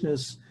the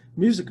Indigenous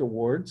Music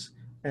Awards.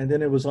 And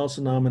then it was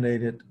also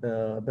nominated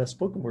Best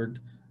Spoken Word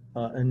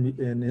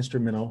and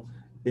Instrumental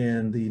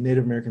in the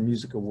Native American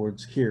Music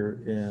Awards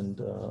here in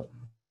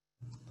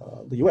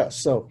the US.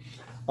 So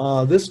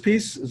this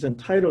piece is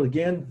entitled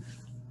again,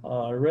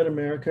 Red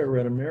America,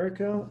 Red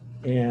America.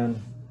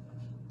 And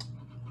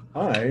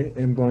I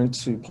am going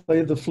to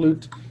play the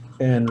flute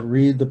and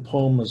read the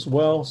poem as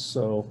well.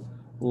 So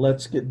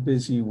let's get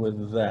busy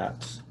with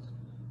that.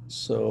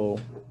 So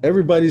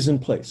everybody's in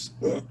place.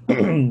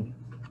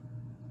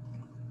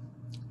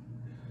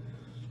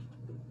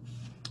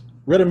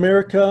 Red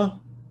America,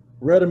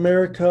 Red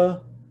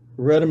America,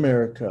 Red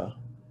America.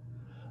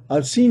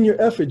 I've seen your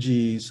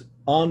effigies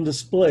on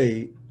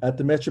display at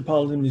the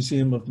Metropolitan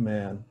Museum of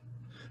Man.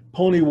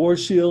 Pony war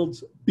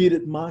shields,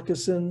 beaded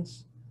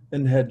moccasins,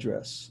 and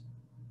headdress.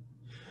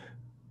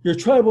 Your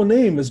tribal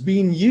name is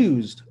being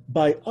used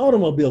by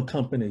automobile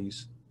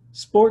companies,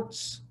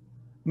 sports,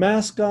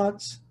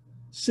 mascots,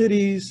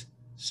 cities,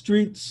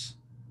 streets.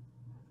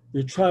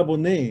 Your tribal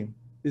name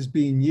is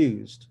being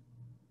used.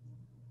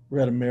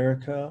 Red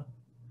America,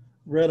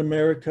 Red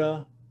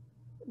America,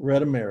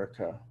 Red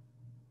America.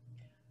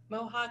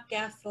 Mohawk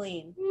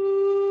gasoline.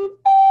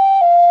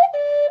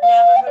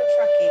 Navajo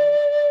trucking.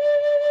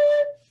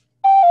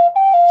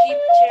 Jeep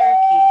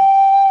Cherokee.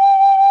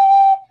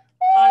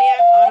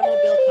 Pontiac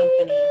Automobile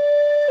Company.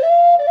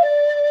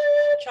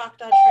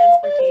 Choctaw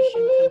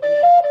Transportation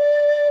Company.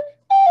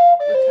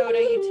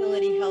 Lakota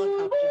Utility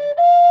Helicopter.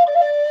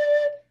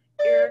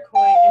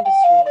 Iroquois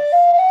Industries.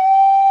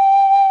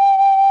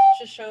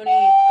 Shoshone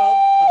Golf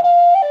Club.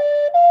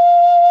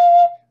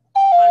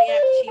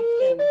 Pontiac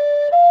Chieftain.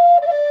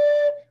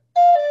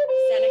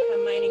 Seneca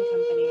Mining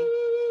Company.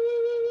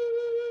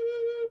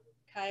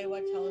 Kiowa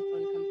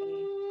Telephone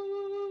Company.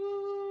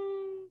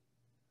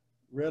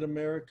 Red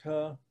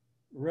America,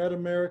 Red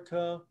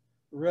America,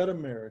 Red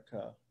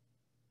America.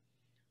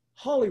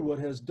 Hollywood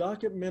has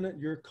documented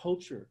your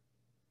culture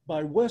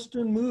by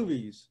Western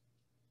movies.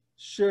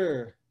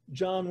 Sure,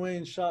 John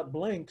Wayne shot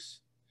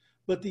blanks,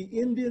 but the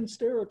Indian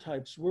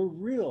stereotypes were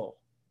real.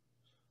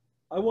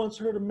 I once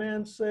heard a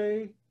man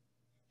say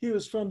he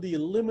was from the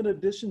limited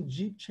edition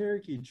Jeep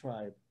Cherokee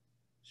tribe.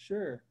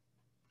 Sure,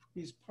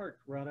 he's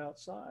parked right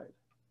outside.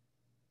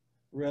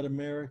 Red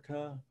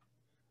America,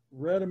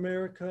 Red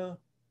America,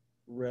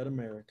 Red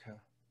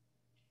America.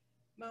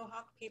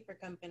 Mohawk Paper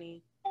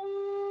Company.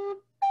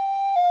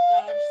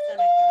 Dodge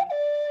Seneca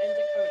and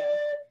Dakota.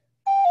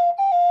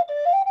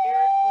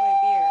 Iroquois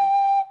Beer.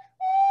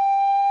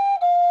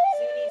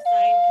 Zuni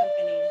Sign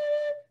Company.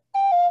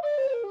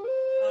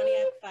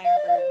 Pontiac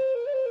Firebird.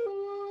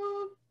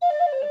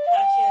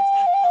 Apache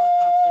Attack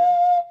Helicopter.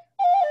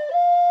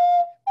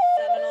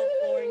 Seminole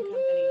Flooring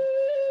Company.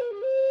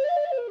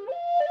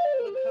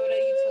 Lakota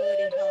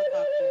Utility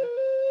Helicopter.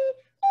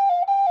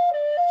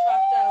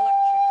 Choctaw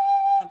Electric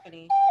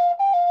Company.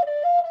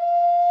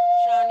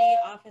 Shawnee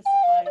Office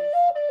Supplies.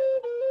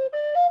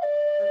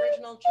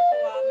 Original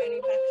Chippewa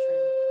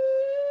Manufacturing.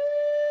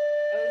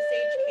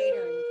 Osage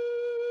Catering.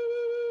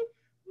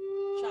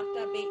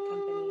 Choctaw Bait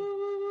Company.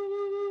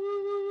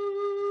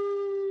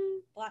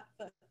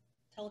 Blackfoot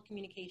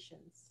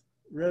Telecommunications.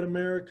 Red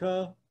America,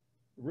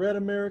 Red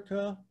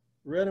America,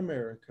 Red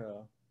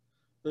America.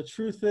 The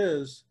truth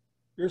is,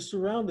 you're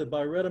surrounded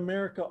by Red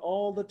America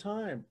all the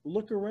time.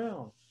 Look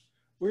around.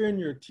 We're in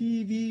your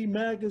TV,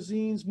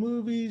 magazines,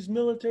 movies,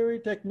 military,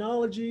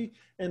 technology,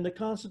 and the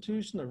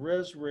Constitution of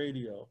Res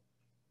Radio.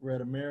 Red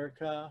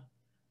America,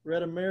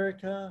 Red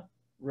America,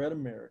 Red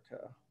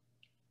America.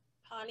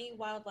 Pawnee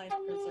Wildlife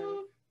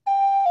Preserve.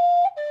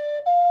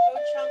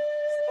 Ho-Chunk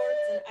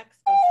Sports and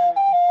Expo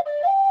Center.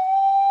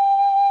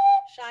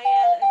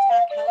 Cheyenne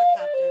Attack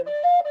Helicopter.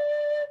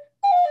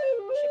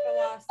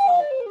 Chippewa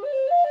Salt.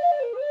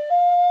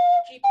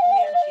 Jeep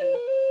Comanche.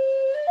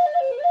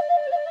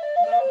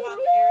 Mohawk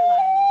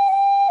Airlines.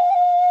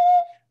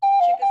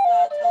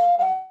 Chickasaw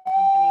Telephone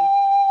Company.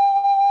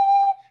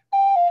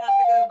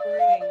 Papago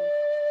Brewing.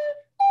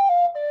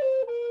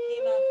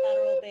 Pima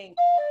Federal Bank.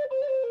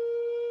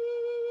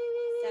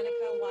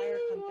 Seneca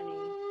Wire Company.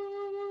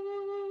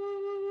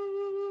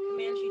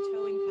 Comanche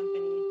Towing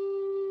Company.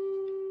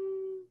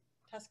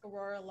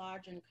 Tuscarora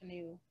Lodge and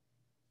Canoe.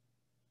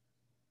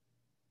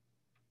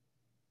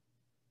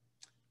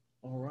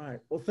 All right.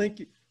 Well, thank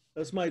you.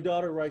 That's my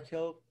daughter,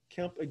 Raquel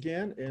Kemp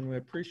again, and we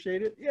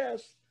appreciate it.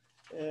 Yes.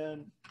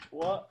 And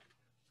what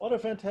a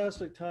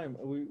fantastic time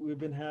we've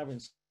been having.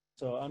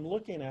 So I'm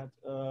looking at,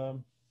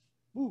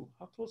 ooh,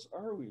 how close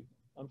are we?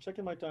 I'm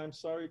checking my time.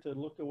 Sorry to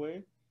look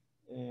away.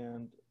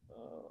 And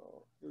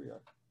here we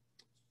are.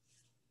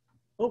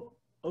 Oh,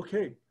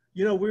 okay.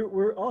 You know,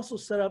 we're also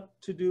set up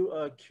to do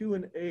a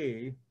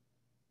Q&A,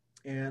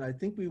 and I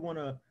think we want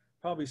to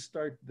probably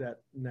start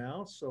that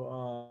now. So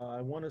I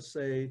want to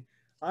say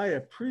I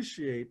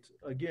appreciate,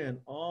 again,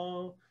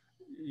 all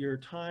your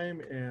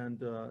time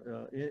and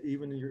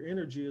even your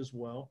energy as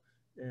well.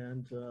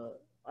 And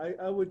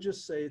I would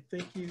just say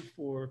thank you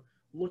for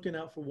looking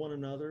out for one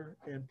another,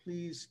 and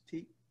please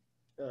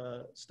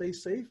stay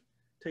safe,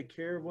 take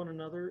care of one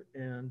another,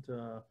 and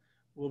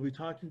we'll be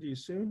talking to you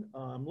soon.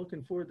 I'm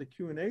looking forward to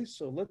Q&A,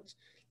 so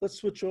let's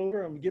switch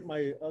over. I'm gonna get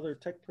my other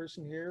tech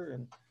person here,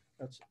 and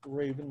that's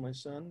Raven, my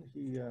son.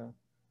 He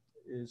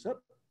is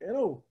up. And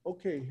oh,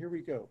 okay, here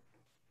we go.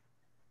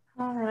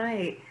 All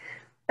right.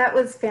 That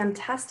was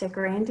fantastic,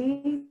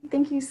 Randy.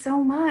 Thank you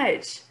so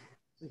much.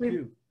 Thank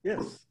you.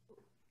 Yes.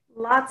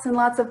 Lots and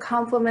lots of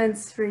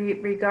compliments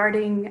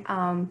regarding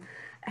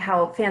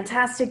how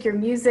fantastic your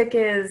music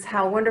is,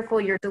 how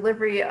wonderful your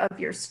delivery of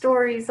your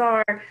stories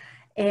are,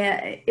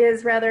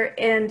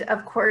 and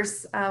of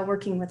course,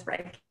 working with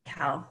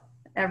Raquel.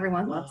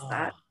 Everyone loves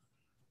that.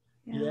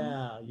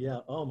 Yeah.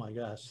 Oh my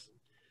gosh.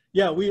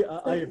 Yeah,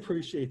 I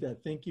appreciate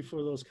that. Thank you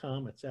for those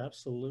comments.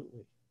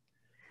 Absolutely.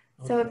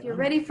 So if you're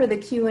ready for the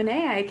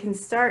Q&A, I can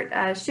start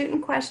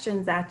shooting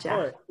questions at you. All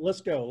right, let's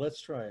go. Let's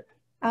try it.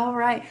 All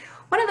right.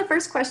 One of the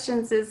first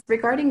questions is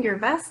regarding your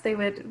vest. They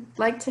would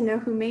like to know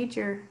who made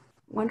your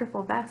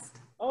wonderful vest.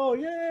 Oh,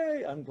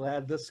 yay. I'm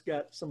glad this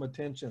got some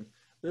attention.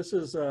 This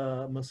is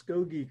a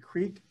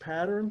Muscogee-Creek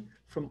pattern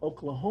from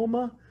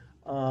Oklahoma.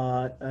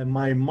 And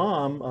my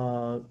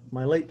mom,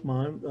 my late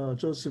mom,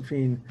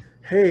 Josephine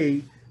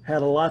Hay,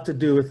 had a lot to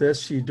do with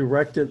this. She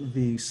directed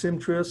the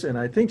seamstress, and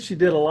I think she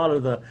did a lot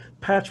of the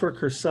patchwork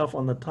herself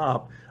on the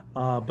top,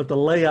 but the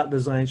layout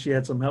design she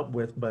had some help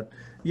with. But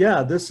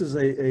yeah, this is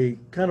a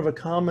kind of a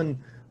common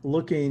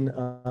looking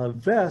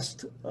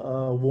vest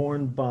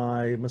worn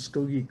by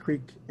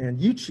Muscogee-Creek and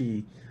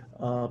Euchee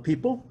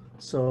people.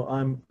 So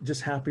I'm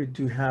just happy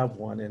to have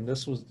one, and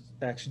this was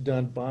actually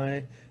done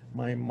by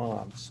my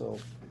mom. So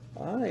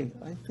I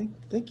think,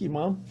 thank you,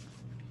 Mom.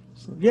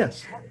 So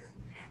yes.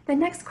 The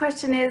next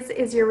question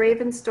is your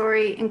Raven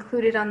story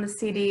included on the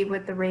CD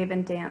with the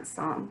Raven dance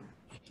song?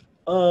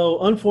 Oh,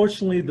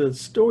 unfortunately, the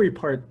story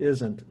part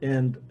isn't.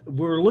 And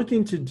we're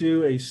looking to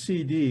do a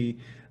CD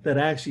that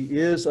actually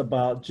is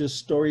about just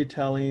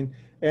storytelling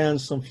and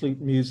some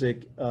flute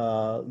music,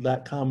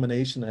 that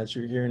combination as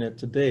you're hearing it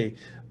today.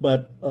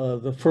 But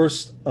the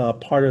first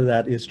part of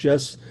that is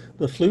just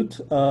the flute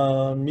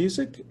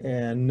music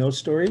and no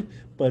story.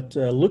 But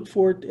look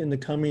for it in the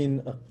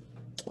coming, I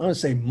want to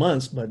say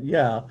months, but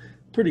yeah,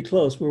 pretty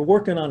close. We're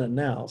working on it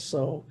now.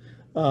 So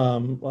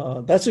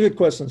that's a good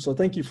question. So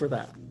thank you for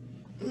that.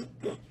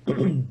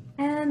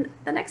 And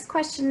the next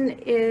question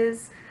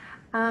is,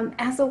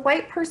 as a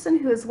white person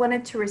who has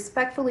wanted to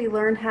respectfully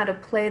learn how to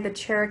play the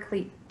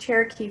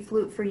Cherokee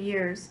flute for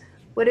years,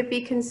 would it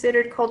be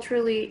considered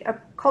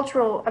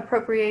cultural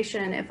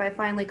appropriation if I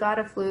finally got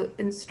a flute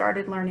and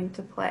started learning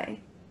to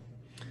play?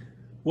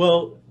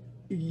 Well,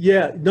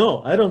 yeah,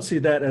 no, I don't see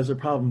that as a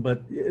problem,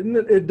 but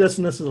it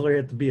doesn't necessarily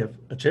have to be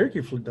a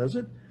Cherokee flute, does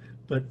it?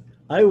 But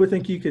I would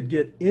think you could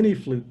get any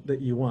flute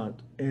that you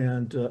want.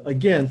 And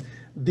again,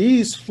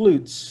 these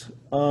flutes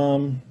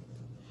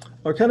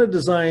are kind of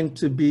designed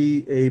to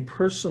be a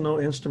personal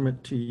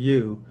instrument to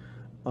you.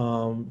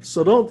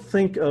 So don't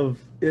think of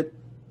it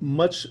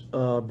much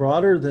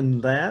broader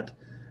than that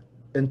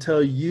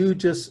until you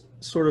just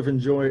sort of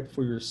enjoy it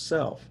for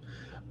yourself.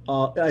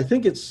 I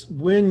think it's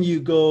when you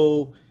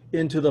go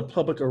into the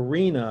public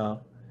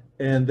arena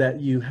and that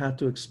you have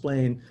to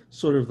explain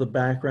sort of the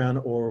background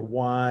or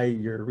why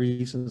your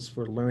reasons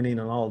for learning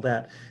and all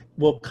that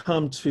will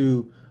come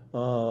to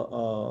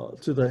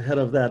the head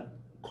of that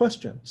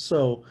question.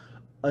 So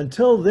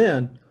until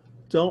then,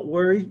 don't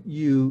worry,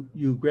 you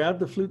grab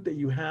the flute that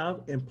you have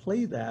and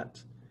play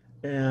that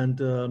and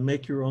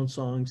make your own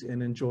songs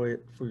and enjoy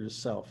it for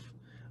yourself.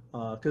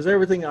 Because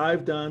everything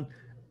I've done,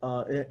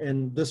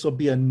 and this will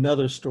be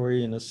another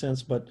story in a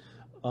sense, but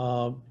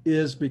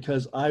is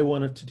because I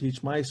wanted to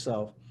teach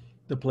myself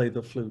to play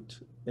the flute.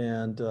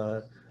 And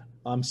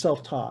I'm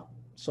self-taught,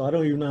 so I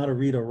don't even know how to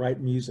read or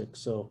write music.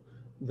 So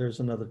there's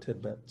another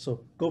tidbit.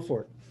 So go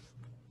for it.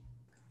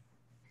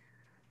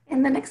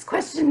 And the next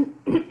question,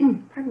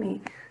 pardon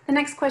me, the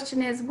next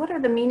question is, what are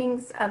the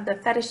meanings of the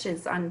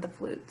fetishes on the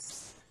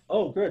flutes?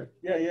 Oh, good.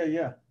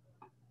 Yeah.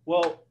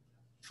 Well,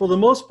 for the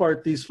most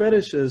part, these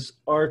fetishes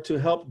are to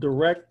help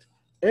direct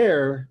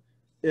air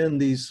in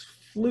these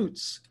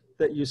flutes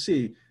that you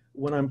see.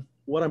 What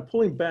I'm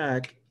pulling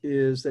back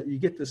is that you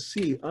get to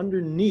see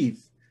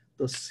underneath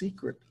the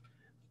secret.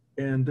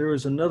 And there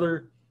is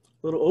another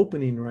little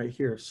opening right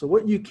here. So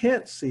what you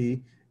can't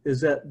see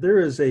is that there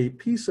is a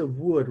piece of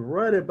wood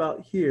right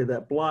about here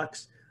that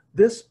blocks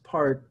this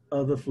part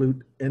of the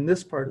flute and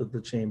this part of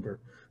the chamber.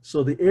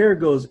 So the air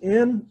goes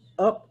in,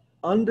 up,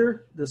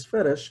 under this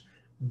fetish,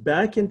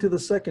 back into the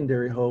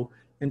secondary hole,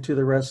 into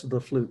the rest of the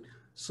flute.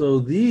 So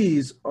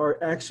these are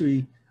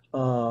actually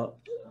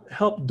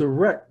help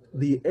direct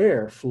the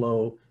air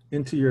flow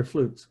into your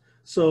flutes.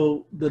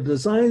 So the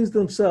designs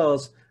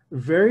themselves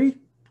vary.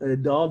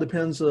 It all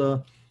depends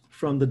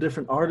from the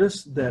different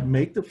artists that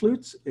make the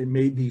flutes. It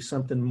may be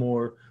something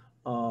more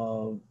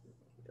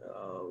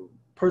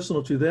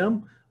personal to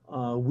them.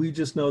 We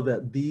just know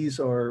that these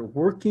are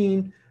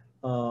working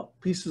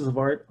pieces of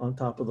art on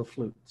top of the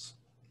flutes.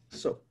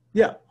 So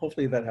yeah,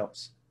 hopefully that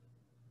helps.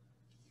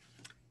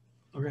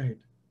 All right.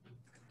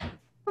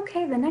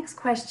 Okay, the next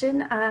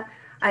question.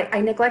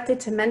 I neglected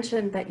to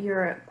mention that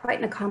you're quite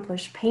an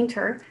accomplished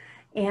painter,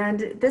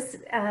 and this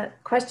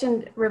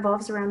question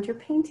revolves around your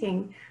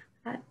painting.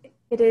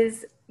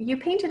 You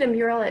painted a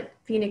mural at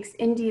Phoenix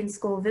Indian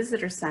School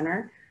Visitor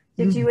Center.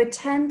 Did you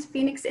attend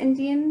Phoenix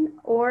Indian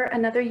or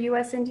another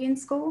U.S. Indian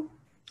school?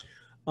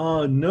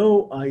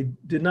 No, I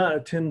did not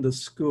attend the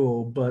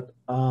school, but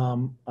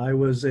I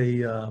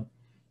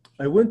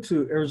went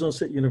to Arizona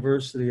State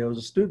University. I was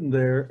a student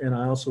there, and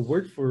I also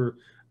worked for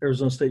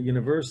Arizona State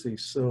University.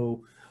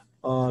 So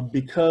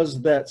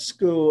because that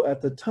school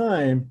at the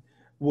time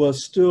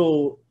was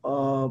still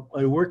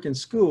a working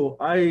school,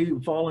 I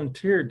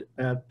volunteered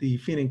at the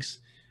Phoenix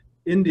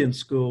Indian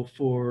School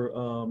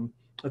for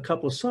a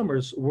couple of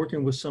summers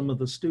working with some of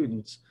the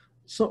students.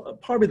 So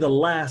probably the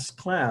last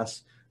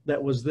class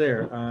that was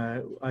there.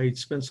 I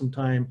spent some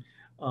time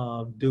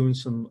doing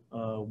some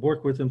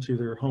work with them through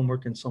their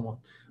homework and so on.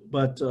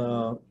 But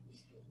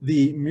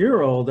the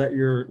mural that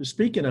you're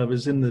speaking of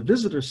is in the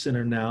visitor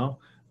center now.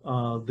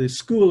 The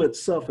school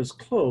itself is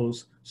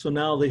closed, so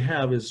now they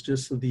have is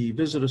just the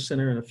visitor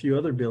center and a few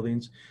other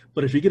buildings.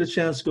 But if you get a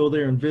chance to go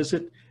there and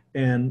visit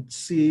and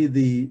see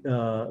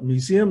the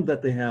museum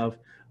that they have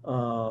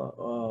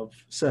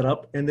set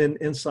up, and then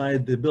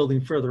inside the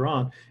building further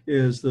on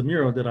is the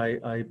mural that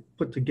I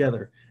put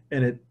together,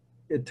 and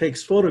it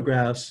takes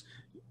photographs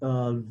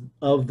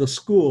of the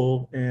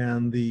school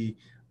and the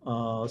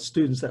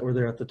students that were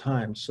there at the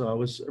time. So I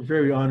was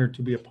very honored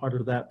to be a part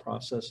of that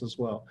process as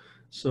well.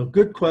 So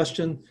good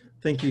question.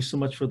 Thank you so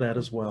much for that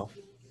as well.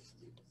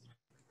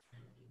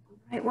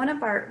 Right, one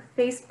of our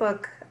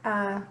Facebook,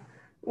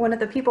 one of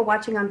the people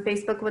watching on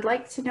Facebook would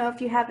like to know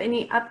if you have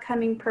any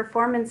upcoming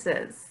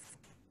performances.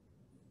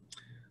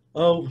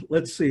 Oh,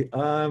 let's see.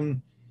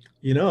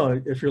 You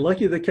know, if you're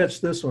lucky to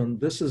catch this one,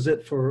 this is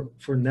it for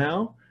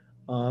now.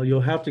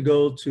 You'll have to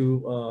go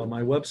to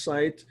my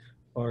website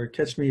or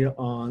catch me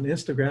on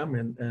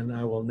Instagram, and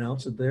I will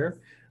announce it there.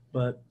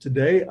 But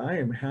today I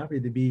am happy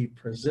to be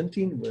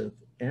presenting with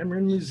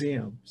Amerind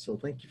Museum. So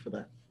thank you for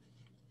that.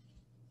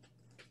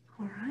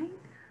 All right.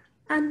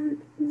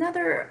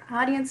 Another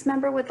audience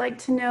member would like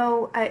to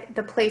know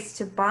the place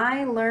to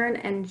buy, learn,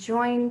 and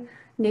join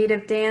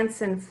native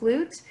dance and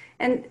flute.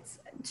 And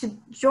to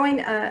join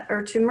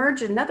or to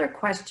merge another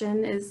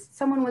question is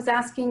someone was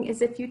asking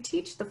is if you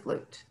teach the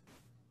flute.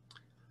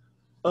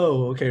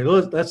 Oh, okay.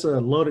 That's a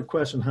loaded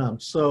question, huh?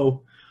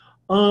 So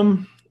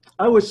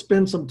I would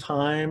spend some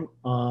time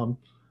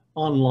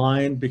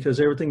online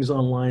because everything's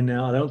online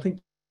now. I don't think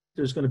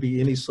there's going to be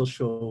any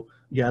social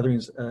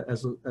gatherings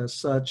as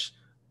such.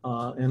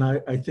 And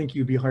I think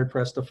you'd be hard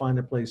pressed to find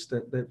a place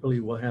that really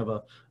will have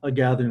a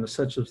gathering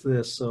such as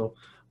this. So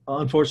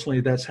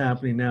unfortunately, that's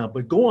happening now.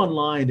 But go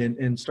online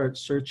and start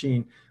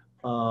searching,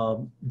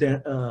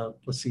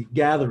 let's see,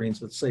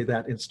 gatherings, let's say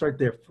that, and start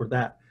there for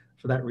that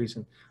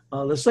reason.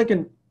 The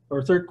second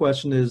or third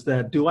question is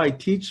that, do I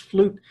teach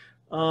flute?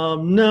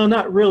 No,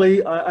 not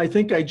really. I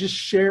think I just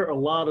share a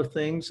lot of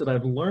things that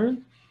I've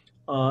learned.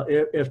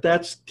 If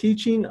that's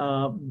teaching,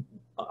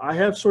 I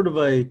have sort of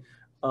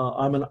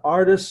I'm an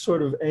artist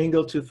sort of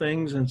angle to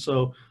things. And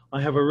so I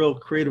have a real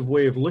creative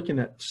way of looking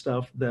at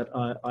stuff that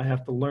I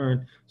have to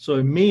learn. So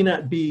it may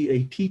not be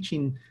a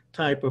teaching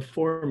type of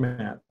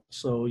format.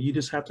 So you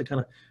just have to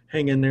kind of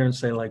hang in there and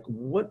say like,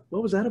 what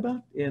was that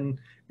about? And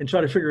try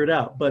to figure it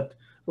out. But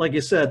like I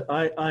said,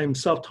 I'm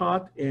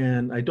self-taught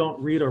and I don't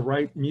read or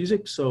write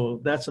music.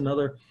 So that's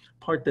another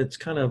part that's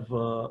kind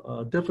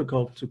of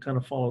difficult to kind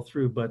of follow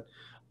through. But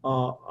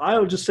I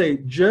would just say,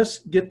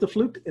 just get the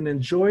flute and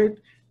enjoy it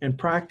and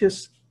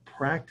practice,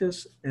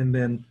 and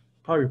then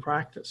probably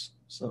practice.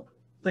 So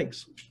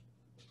thanks.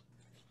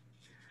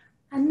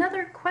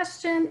 Another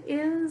question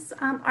is,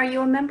 are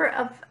you a member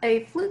of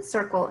a flute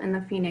circle in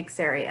the Phoenix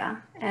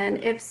area?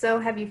 And if so,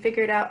 have you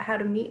figured out how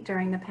to meet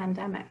during the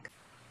pandemic?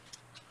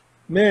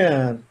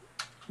 Man,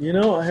 you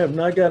know, I have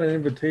not got an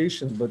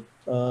invitation, but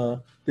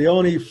the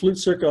only flute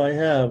circle I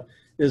have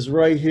is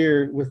right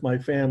here with my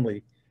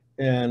family.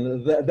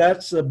 And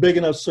that's a big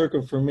enough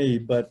circle for me.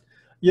 But,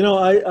 you know,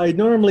 I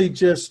normally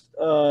just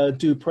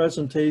do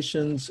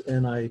presentations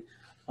and I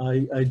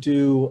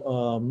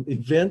do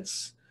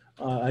events.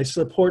 I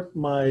support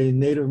my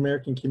Native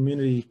American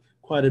community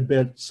quite a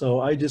bit. So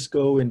I just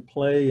go and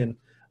play, and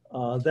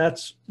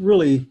that's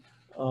really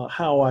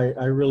how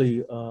I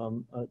really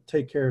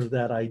take care of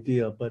that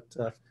idea. But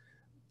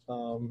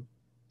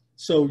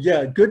so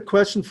yeah, good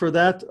question for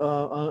that.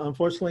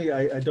 Unfortunately,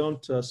 I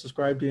don't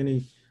subscribe to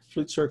any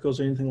flute circles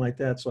or anything like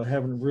that, so I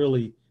haven't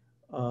really,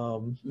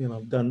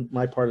 done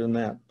my part in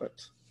that.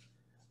 But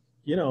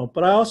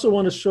but I also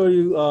want to show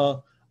you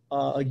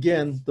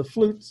again the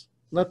flutes,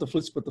 not the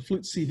flutes, but the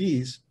flute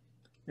CDs,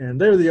 and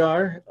there they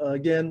are.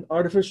 Again,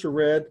 artificial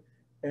red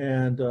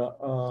and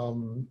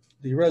the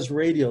Res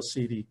Radio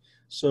CD.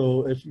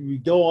 So if you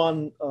go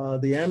on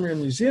the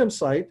Amerind Museum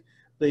site,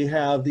 they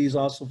have these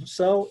also for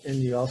sale, and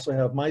you also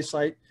have my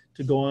site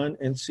to go on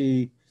and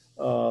see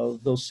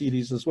those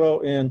CDs as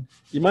well. And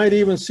you might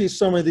even see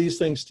some of these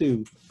things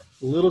too,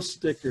 little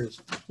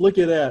stickers. Look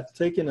at that,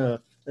 taking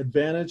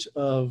advantage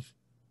of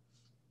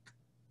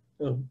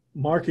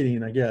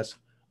marketing, I guess.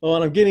 Oh,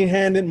 and I'm getting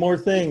handed more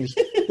things.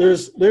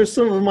 There's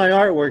some of my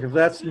artwork, if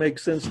that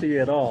makes sense to you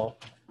at all.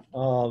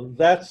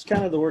 That's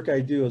kind of the work I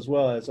do as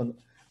well as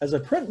a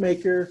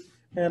printmaker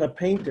and a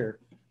painter.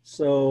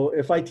 So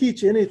if I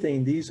teach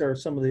anything, these are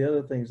some of the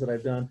other things that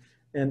I've done.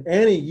 And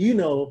Annie, you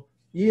know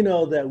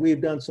that we've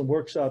done some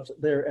workshops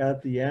there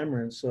at the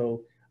Amerind,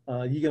 so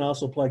you can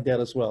also plug that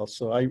as well.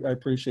 So I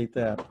appreciate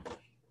that.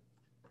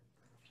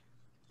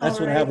 That's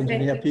what happens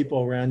when you have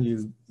people around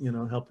you,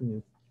 helping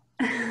you.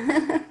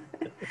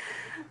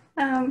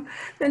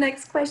 The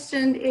next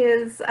question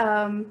is,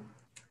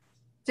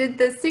 did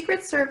the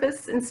Secret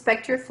Service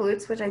inspect your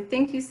flutes, which I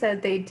think you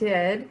said they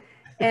did?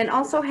 And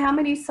also, how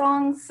many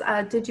songs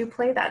did you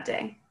play that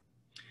day?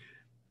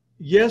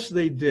 Yes,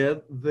 they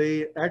did.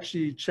 They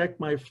actually checked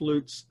my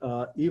flutes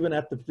even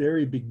at the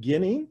very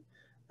beginning.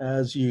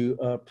 As you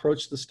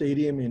approach the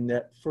stadium in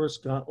that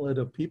first gauntlet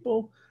of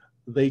people,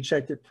 they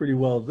checked it pretty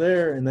well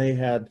there, and they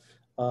had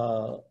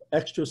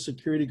extra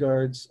security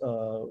guards,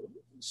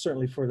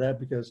 certainly for that,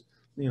 because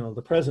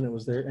the president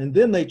was there. And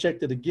then they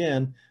checked it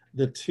again,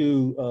 the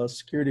two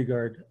security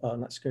guard,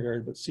 not security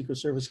guard, but Secret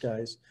Service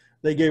guys.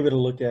 They gave it a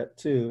look at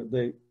too.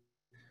 They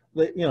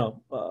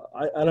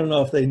I don't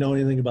know if they know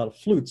anything about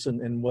flutes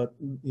and what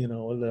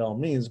what it all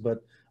means,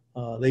 but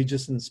they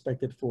just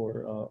inspected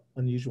for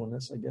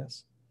unusualness, I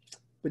guess.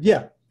 But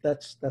yeah,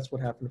 that's what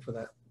happened for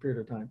that period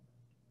of time.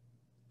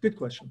 Good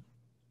question.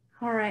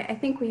 All right, I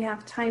think we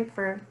have time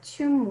for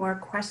 2 more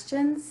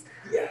questions.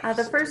 Yes.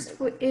 The first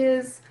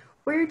is,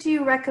 where do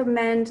you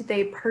recommend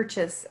they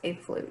purchase a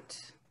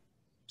flute?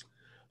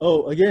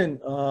 Oh, again,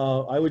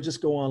 I would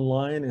just go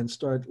online and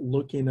start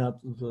looking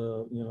up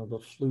the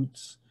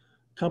flutes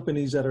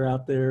companies that are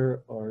out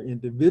there, or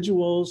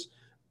individuals.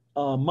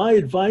 My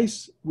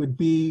advice would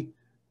be,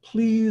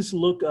 please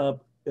look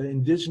up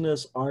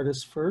indigenous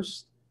artists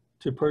first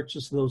to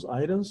purchase those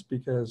items,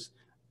 because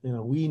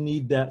we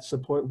need that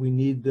support. We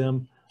need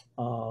them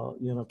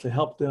to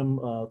help them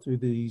through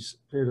these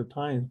period of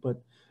time.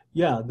 But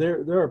yeah,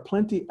 there are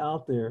plenty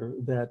out there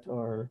that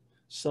are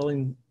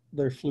selling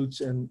their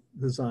flutes and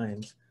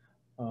designs.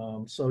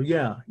 So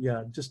yeah,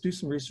 just do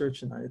some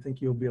research, and I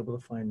think you'll be able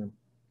to find them.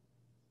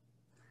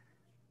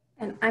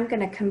 And I'm going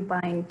to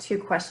combine 2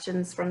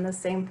 questions from the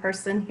same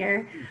person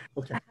here.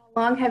 Okay.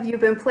 How long have you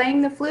been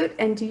playing the flute,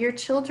 and do your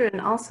children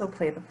also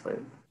play the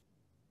flute?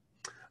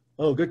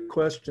 Oh, good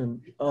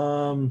question.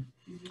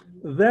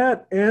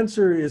 That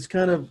answer is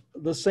kind of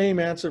the same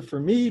answer for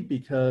me,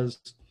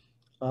 because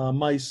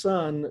my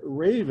son,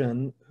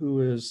 Raven,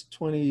 who is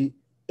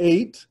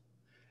 28,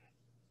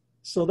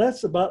 so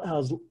that's about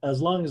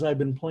as long as I've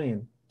been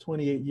playing,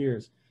 28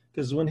 years.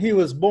 Because when he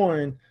was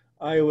born,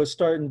 I was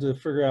starting to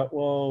figure out,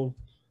 well,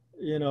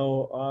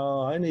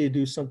 I need to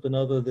do something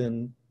other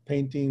than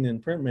painting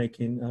and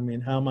printmaking. I mean,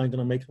 how am I going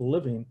to make a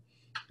living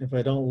if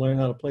I don't learn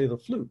how to play the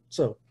flute?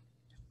 So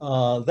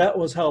that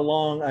was how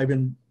long I've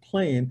been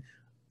playing.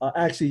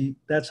 Actually,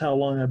 that's how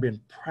long I've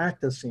been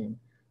practicing.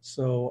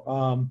 So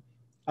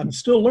I'm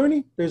still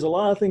learning. There's a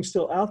lot of things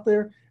still out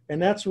there. And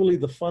that's really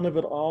the fun of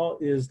it all,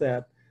 is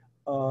that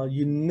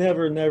you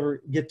never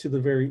get to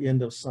the very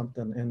end of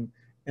something.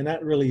 And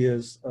that really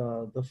is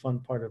the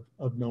fun part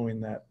of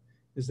knowing that,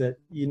 is that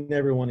you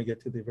never want to get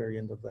to the very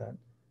end of that.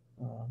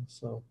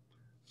 So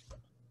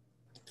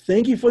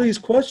thank you for these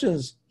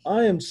questions.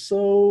 I am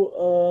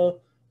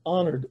so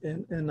honored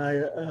and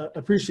I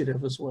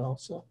appreciative as well.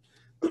 So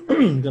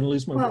I'm going to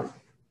lose my breath.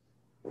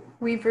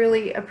 We've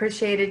really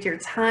appreciated your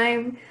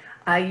time,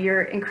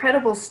 your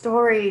incredible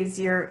stories,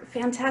 your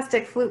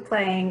fantastic flute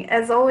playing.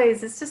 As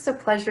always, it's just a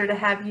pleasure to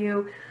have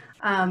you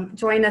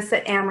join us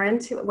at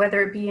Amerind,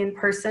 whether it be in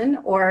person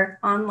or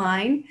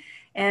online.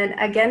 And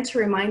again, to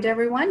remind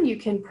everyone, you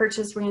can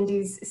purchase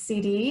Randy's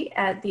CD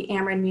at the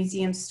Amerind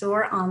Museum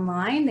store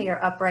online. They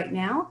are up right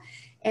now.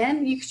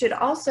 And you should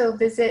also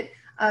visit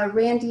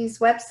Randy's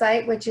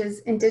website, which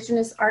is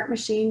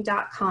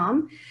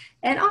indigenousartmachine.com.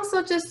 And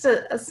also just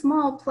a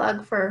small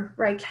plug for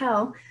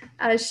Raquel.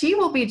 She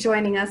will be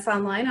joining us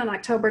online on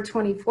October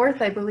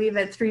 24th, I believe,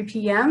 at 3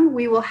 p.m.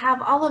 We will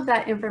have all of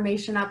that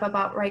information up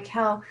about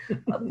Raquel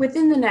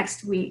within the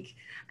next week.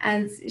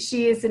 And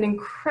she is an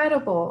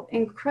incredible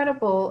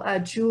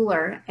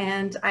jeweler,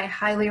 and I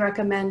highly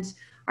recommend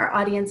our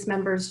audience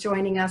members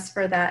joining us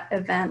for that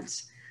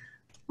event.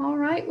 All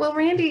right, well,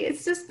 Randy,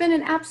 it's just been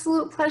an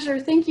absolute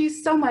pleasure. Thank you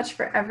so much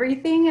for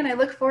everything, and I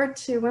look forward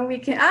to when we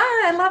can,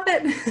 I love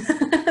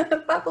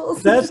it,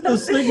 bubbles. That's the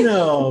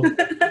signal.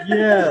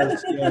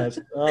 Yes, yes.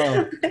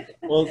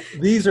 Well,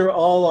 these are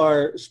all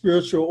our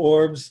spiritual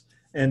orbs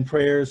and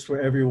prayers for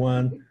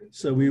everyone.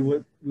 So we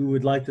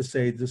would like to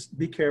say, just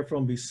be careful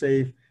and be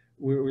safe.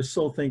 We're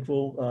so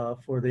thankful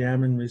for the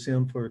Amerind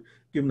Museum for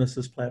giving us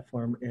this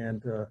platform.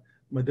 And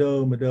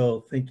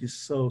Mado, thank you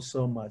so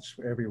much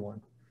for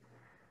everyone.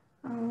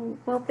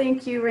 Well,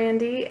 thank you,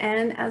 Randy.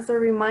 And as a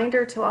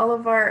reminder to all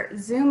of our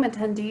Zoom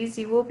attendees,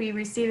 you will be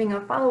receiving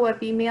a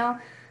follow-up email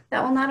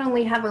that will not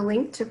only have a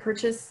link to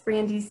purchase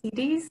Randy's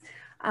CDs,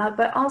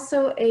 but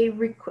also a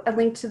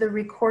link to the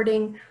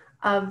recording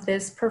of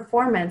this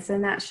performance,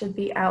 and that should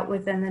be out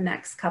within the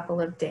next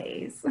couple of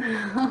days.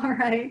 All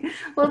right.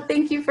 Well,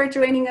 thank you for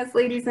joining us,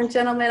 ladies and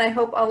gentlemen. I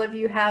hope all of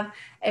you have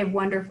a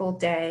wonderful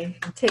day.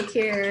 Take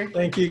care.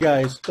 Thank you,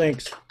 guys.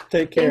 Thanks.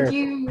 Take care. Thank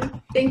you.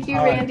 Thank you,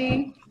 All right.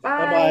 Randy. Bye.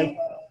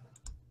 Bye-bye.